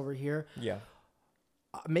on this over here. Yeah.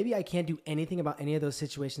 Maybe I can't do anything about any of those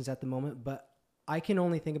situations at the moment, but I can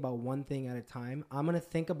only think about one thing at a time. I'm going to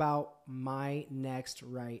think about my next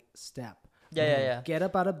right step. Get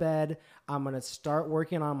up out of bed. I'm going to start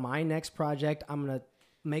working on my next project. I'm going to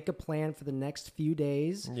make a plan for the next few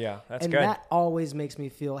days. Yeah, that's and good. And that always makes me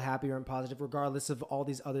feel happier and positive, regardless of all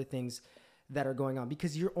these other things that are going on,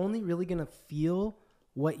 because you're only really going to feel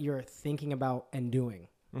what you're thinking about and doing,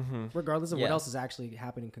 regardless of what else is actually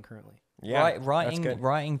happening concurrently. Yeah,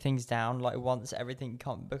 writing things down, like once everything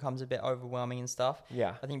becomes a bit overwhelming and stuff.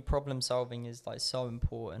 Yeah, I think problem solving is like so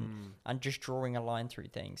important, and just drawing a line through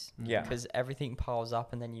things. Yeah, because everything piles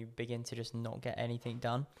up, and then you begin to just not get anything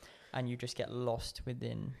done, and you just get lost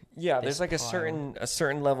within. Yeah, there's like pile. a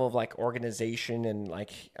certain level of like organization and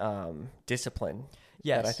like discipline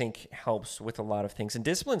that I think helps with a lot of things. And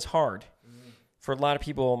discipline's hard. For a lot of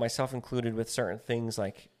people, myself included, with certain things,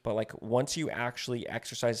 but once you actually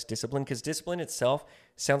exercise discipline, because discipline itself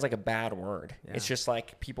sounds like a bad word. Yeah. It's just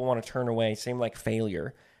like people want to turn away, same like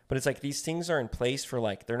failure. But it's like these things are in place for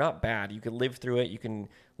like, they're not bad. You can live through it, you can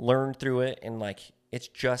learn through it, and like it's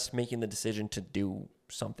just making the decision to do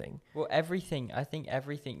something. Well, I think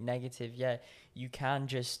everything negative, you can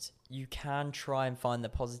try and find the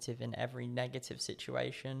positive in every negative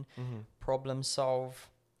situation, problem solve.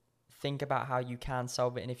 Think about how you can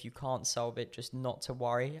solve it, and if you can't solve it, just not to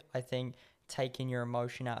worry. I think taking your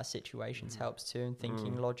emotion out of situations helps too, and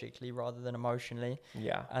thinking logically rather than emotionally.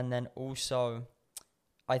 Yeah. And then also,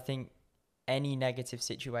 I think any negative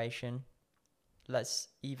situation, let's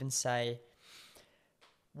even say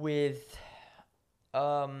with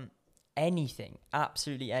anything,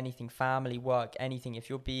 absolutely anything, family, work, anything, if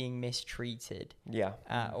you're being mistreated,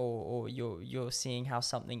 or you're seeing how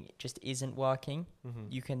something just isn't working,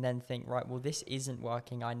 you can then think, right, well, this isn't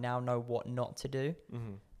working, I now know what not to do,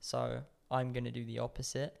 so I'm going to do the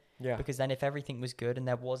opposite. Because then if everything was good and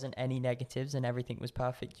there wasn't any negatives and everything was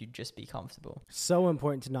perfect, you'd just be comfortable. So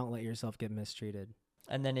important to not let yourself get mistreated.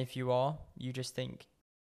 And then if you are, you just think,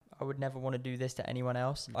 I would never want to do this to anyone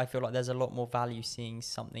else. I feel like there's a lot more value seeing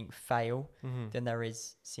something fail than there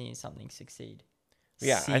is seeing something succeed.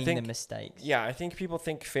 Seeing the mistakes. Yeah, I think people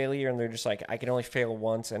think failure and they're just like, I can only fail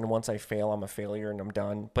once, and once I fail, I'm a failure and I'm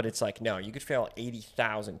done. But it's like, no, you could fail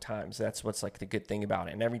 80,000 times. That's what's like the good thing about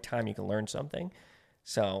it. And every time you can learn something.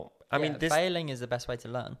 So, I mean, failing is the best way to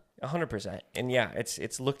learn. 100%. And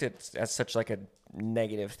it's looked at as such like a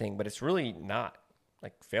negative thing, but it's really not.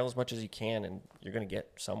 Like, fail as much as you can, and you're going to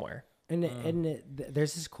get somewhere. And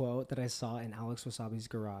there's this quote that I saw in Alex Wasabi's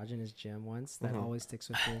garage in his gym once that always sticks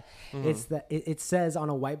with me. It's that it says on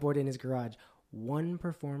a whiteboard in his garage, one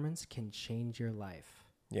performance can change your life.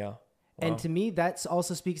 Yeah. Wow. And to me, that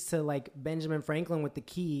also speaks to like Benjamin Franklin with the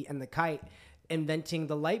key and the kite inventing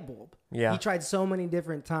the light bulb. Yeah. He tried so many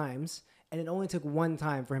different times, and it only took one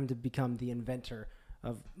time for him to become the inventor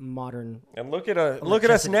of modern. And look at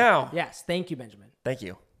us now. Yes, thank you, Benjamin. Thank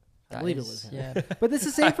you. I believe it was him. Yeah. But this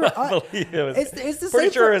is the same for us. It's the pretty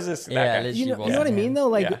same sure for, it's this. Yeah, you know what I mean though?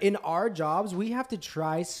 Like in our jobs, we have to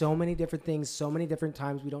try so many different things, so many different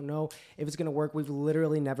times. We don't know if it's gonna work. We've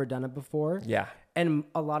literally never done it before. Yeah. And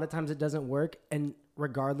a lot of times it doesn't work. And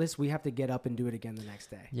regardless, we have to get up and do it again the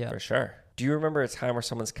next day. Yeah. For sure. Do you remember a time where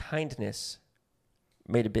someone's kindness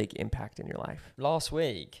made a big impact in your life? Last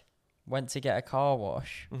week, went to get a car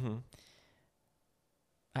wash.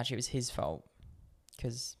 Actually, it was his fault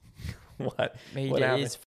because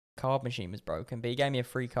his car machine was broken, but he gave me a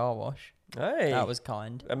free car wash. Hey, that was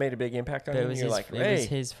kind. That made a big impact on you. It was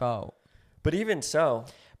his fault. But even so,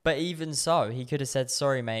 he could have said,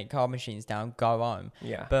 "Sorry, mate, car machine's down. Go home."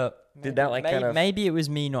 Yeah. But did that like maybe it was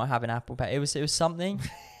me not having Apple Pay. It was something.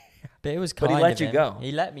 But it was kind. But he let you go.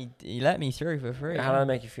 He let me through for free. How did that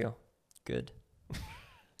make you feel? Good.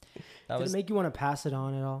 Did it make you want to pass it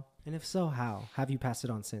on at all? And if so, how? Have you passed it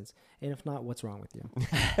on since? And if not, what's wrong with you?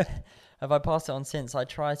 Have I passed it on since? I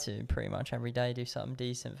try to pretty much every day do something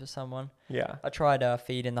decent for someone. Yeah. I tried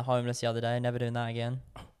feeding the homeless the other day. Never doing that again.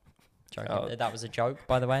 Joking. That was a joke,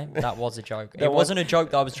 by the way. That was a joke. It wasn't a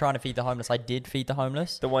joke that I was trying to feed the homeless. I did feed the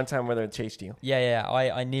homeless. The one time where they chased you. Yeah.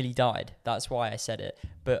 I nearly died. That's why I said it.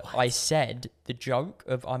 But I said the joke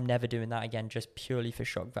of I'm never doing that again, just purely for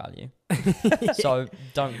shock value. So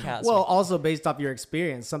don't cancel. Well, also based off your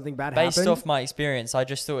experience, something bad happened. Based off my experience, I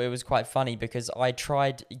just thought it was quite funny because I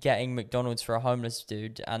tried getting McDonald's for a homeless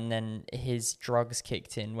dude, and then his drugs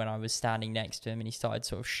kicked in when I was standing next to him, and he started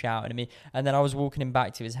sort of shouting at me. And then I was walking him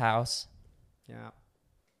back to his house. Yeah.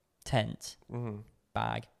 Tent.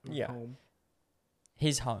 Bag. Yeah. Home.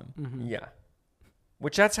 His home. Yeah.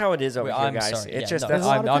 Which that's how it is over here, guys. Sorry. It's Yeah, just no,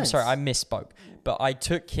 that's. I'm sorry, I misspoke. But I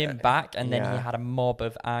took him back, and then Yeah. he had a mob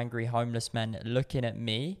of angry homeless men looking at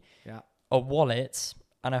me, Yeah. a wallet,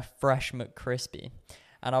 and a fresh McCrispy.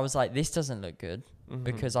 And I was like, this doesn't look good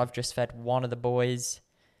because I've just fed one of the boys.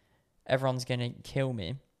 Everyone's going to kill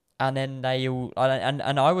me. And then they all,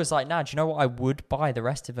 and I was like, nah, do you know what? I would buy the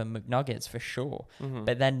rest of them McNuggets for sure.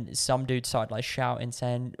 But then some dude started like shouting,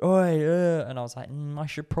 saying, oi, and I was like, I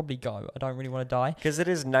should probably go. I don't really want to die. Because it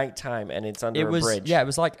is nighttime and it's under a bridge. Yeah, it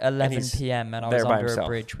was like 11 p.m. and I was under a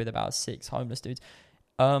bridge with about 6 homeless dudes.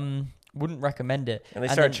 Wouldn't recommend it. And they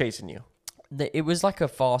started chasing you. It was like a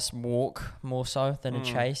fast walk more so than a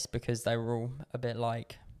chase because they were all a bit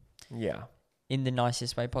like, in the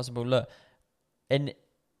nicest way possible. Look, and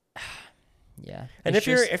yeah. And if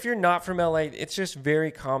you're not from LA, it's just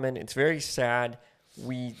very common. It's very sad.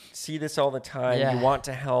 We see this all the time. Yeah. You want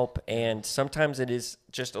to help, and sometimes it is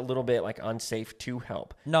just a little bit like unsafe to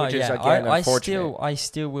help. No, which yeah, is, again, unfortunate. I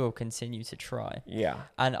still will continue to try. Yeah.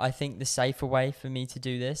 And I think the safer way for me to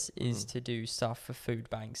do this is to do stuff for food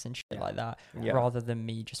banks and shit like that, rather than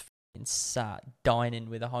me just fucking sat dining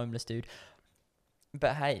with a homeless dude.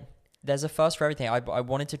 But hey, there's a first for everything. I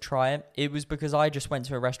wanted to try it. It was because I just went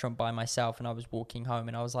to a restaurant by myself and I was walking home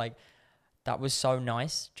and I was like, that was so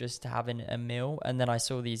nice just having a meal. And then I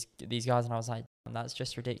saw these guys and I was like, that's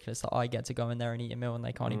just ridiculous that I get to go in there and eat a meal and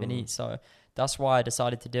they can't even eat. So that's why I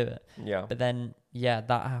decided to do it. Yeah. But then, that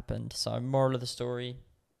happened. So moral of the story,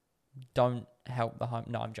 don't help the home.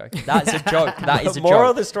 No, I'm joking. That's a joke. That is a joke. Moral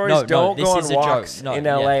of the story is don't go on walks in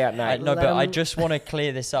LA at night. But I just want to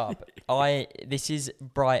clear this up. This is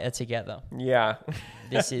brighter together. Yeah.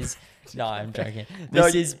 This is, no, I'm joking.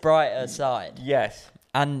 This is brighter side. Yes.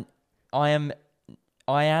 And I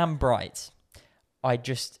am bright. I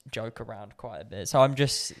just joke around quite a bit. So I'm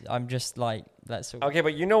just like, let's all... Okay,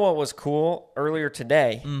 but you know what was cool earlier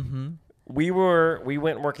today? We went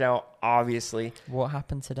and worked out, obviously. What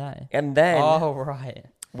happened today? And then right.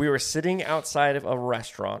 We were sitting outside of a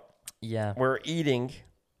restaurant. Yeah. We're eating.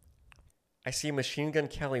 I see Machine Gun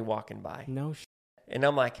Kelly walking by. No and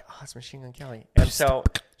I'm like, oh, it's Machine Gun Kelly. And so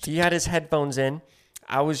he had his headphones in.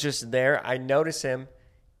 I was just there. I noticed him.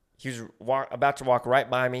 He was about to walk right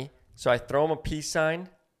by me. So I throw him a peace sign.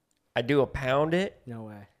 I do a pound it. No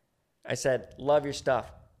way. I said, love your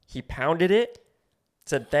stuff. He pounded it,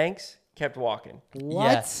 said thanks, kept walking. What?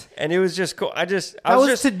 Yeah. And it was just cool. I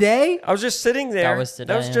was today? I was just sitting there. That was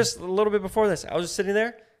today. That was just a little bit before this. I was just sitting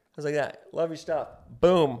there. I was like that. Love your stuff.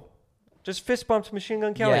 Boom. Just fist bumped Machine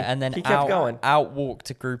Gun Kelly. Yeah, and then he kept going. Out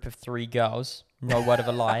walked a group of 3 girls. No word of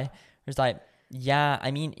a lie. It was like, yeah,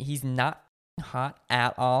 I mean, he's not hot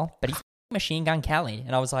at all, but he's Machine Gun Kelly.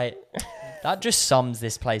 And I was like, that just sums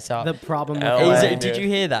this place up. The problem with LA, did you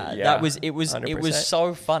hear that? Yeah, it was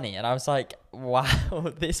so funny. And I was like, wow,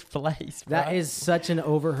 this place. Bro. That is such an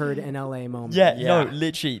overheard in LA moment. Yeah, no,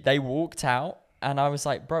 literally. They walked out and I was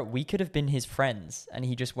like, bro, we could have been his friends. And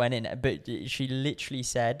he just went in. But she literally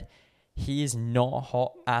said, he is not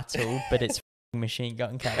hot at all, but it's Machine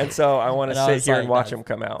Gun Kelly. And so I want to sit here and watch him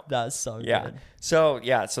come out. That's so good. So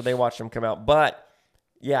they watched him come out. But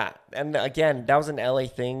yeah, and again, that was an LA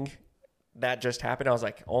thing that just happened. I was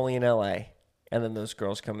like, only in LA. And then those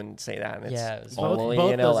girls come and say that, and it's only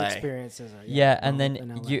both in those LA. Experiences are, and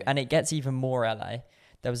then and it gets even more LA.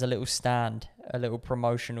 There was a little stand, a little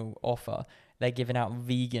promotional offer. They're giving out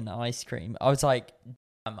vegan ice cream. I was like,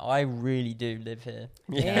 damn, I really do live here.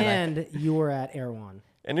 Yeah. And you were at Erewhon.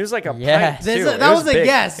 And it was like a pint too. That was a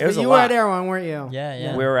guess, but you were at Erewhon, weren't you?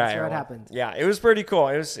 Yeah. We were at Erewhon. What happened. Yeah, it was pretty cool.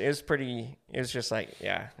 It was just like,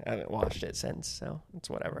 I haven't watched it since, so it's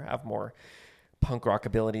whatever. I have more punk rock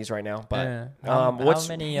abilities right now. But how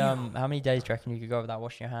many days do you reckon you could go without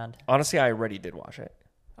washing your hand? Honestly, I already did wash it.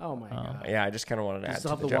 Oh my god. Yeah, I just kind of wanted to add to the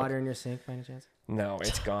joke. Do you still have the water in your sink by any chance? No,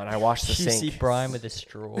 it's gone. I washed the sink. You see Brian with a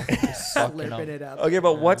straw. Slurping it up. Okay,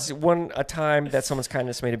 but what's a time that someone's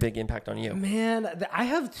kindness made a big impact on you? Man, I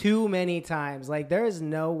have too many times. Like, there is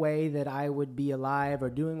no way that I would be alive or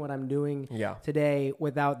doing what I'm doing today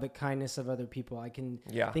without the kindness of other people. I can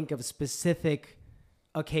think of specific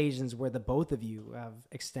occasions where the both of you have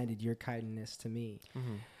extended your kindness to me.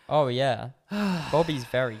 Mm-hmm. Oh yeah, Bobby's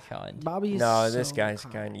very kind. Bobby's this guy's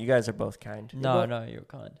kind. You guys are both kind. No, you're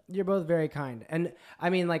kind. You're both very kind, and I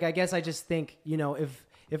mean, like, I guess I just think,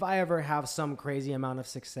 if I ever have some crazy amount of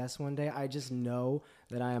success one day, I just know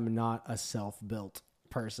that I am not a self-built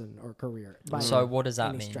person or career. So what does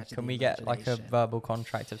that mean? Can we get like a verbal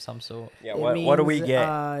contract of some sort? Yeah. What do we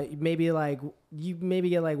get? Maybe get like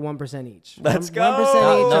 1% each. Let's go. 1%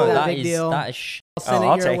 each. No, that big deal. That is.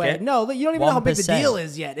 I'll take it. No, you don't even know how big the deal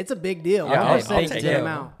is yet. It's a big deal. Yeah, I'll take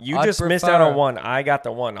it. You just missed out on one. I got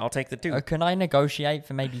the one. I'll take the 2. Can I negotiate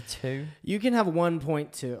for maybe 2? You can have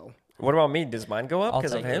 1.2. What about me? Does mine go up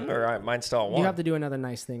because of him, or mine's still at 1? You have to do another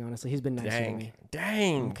nice thing, honestly. He's been nice to me.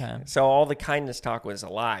 Dang. Okay. So all the kindness talk was a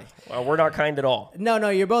lie. Well, we're not kind at all. No,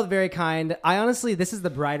 you're both very kind. I honestly, this is the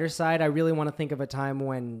brighter side. I really want to think of a time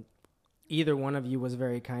when either one of you was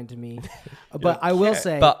very kind to me. But I will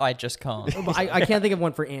say... But I just can't. I can't think of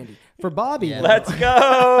one for Andy. For Bobby... Yeah. Let's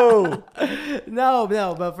go!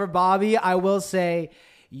 No, but for Bobby, I will say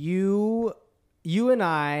you and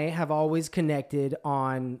I have always connected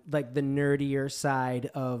on like the nerdier side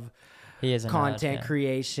of content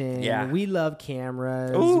creation. Yeah. We love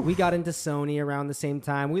cameras. Ooh. We got into Sony around the same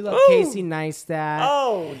time. We love Casey Neistat.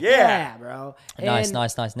 Oh, yeah. Yeah, bro. Nice.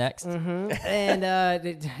 Next. Mm-hmm. And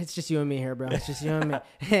it's just you and me here, bro. It's just you and me.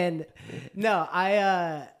 And no,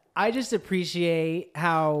 I just appreciate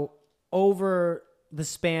how over the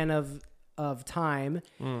span of time,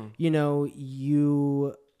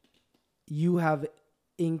 you have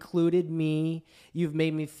included me. You've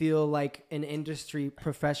made me feel like an industry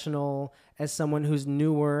professional as someone who's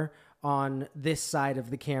newer on this side of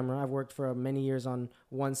the camera. I've worked for many years on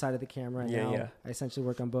one side of the camera, and now I essentially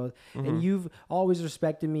work on both. Mm-hmm. And you've always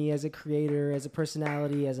respected me as a creator, as a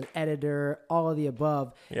personality, as an editor, all of the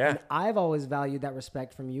above. Yeah. And I've always valued that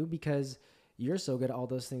respect from you because you're so good at all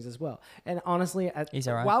those things as well. And honestly,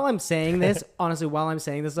 while I'm saying this,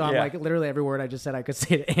 I'm like literally every word I just said I could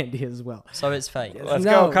say to Andy as well. So it's fake. Let's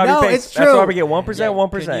go. Copy paste. It's true. That's why we get 1%,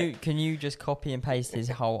 1%. Can you just copy and paste his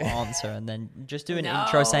whole answer and then just do an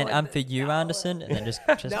intro saying, "And for you, Anderson," and then just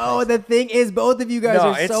no, paste. The thing is, both of you guys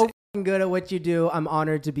are so good at what you do. I'm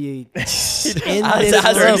honored to be in this room.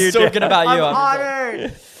 Talking about you. I'm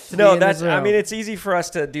honored. No, it's easy for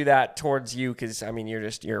us to do that towards you because,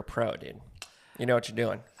 you're a pro, dude. You know what you're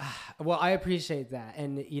doing. Well, I appreciate that.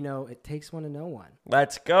 And, it takes one to know one.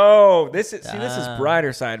 Let's go. This is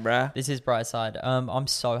brighter side, bruh. This is bright side. I'm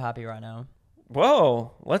so happy right now.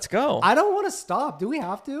 Whoa, let's go. I don't want to stop. Do we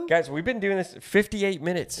have to? Guys, we've been doing this 58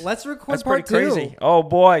 minutes. Let's record That's part pretty 2. crazy. Oh,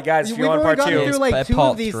 boy, guys, if you want part 2. Through like 2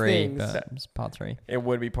 of these things. It's part 3. It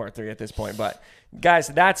would be part 3 at this point. But, guys,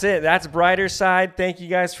 that's it. That's brighter side. Thank you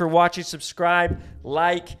guys for watching. Subscribe,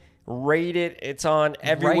 like, rate it. It's on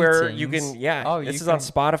everywhere. Ratings. You can, this is on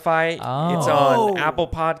Spotify. Oh. It's on Apple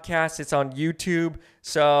Podcasts. It's on YouTube.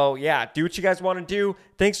 So, do what you guys want to do.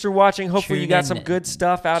 Thanks for watching. Hopefully, you got some good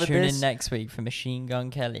stuff out of this. Tune in next week for Machine Gun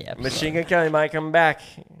Kelly episode. Machine Gun Kelly might come back.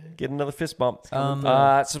 Get another fist bump.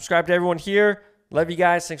 Subscribe to everyone here. Love you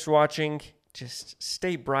guys. Thanks for watching. Just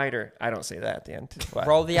stay brighter. I don't say that at the end.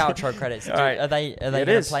 Roll the outro credits. All right. Are they going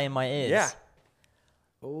to play in my ears? Yeah.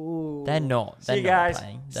 Ooh. They're not. See you guys.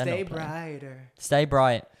 Playing. Stay brighter. Stay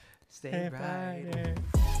bright. Stay brighter.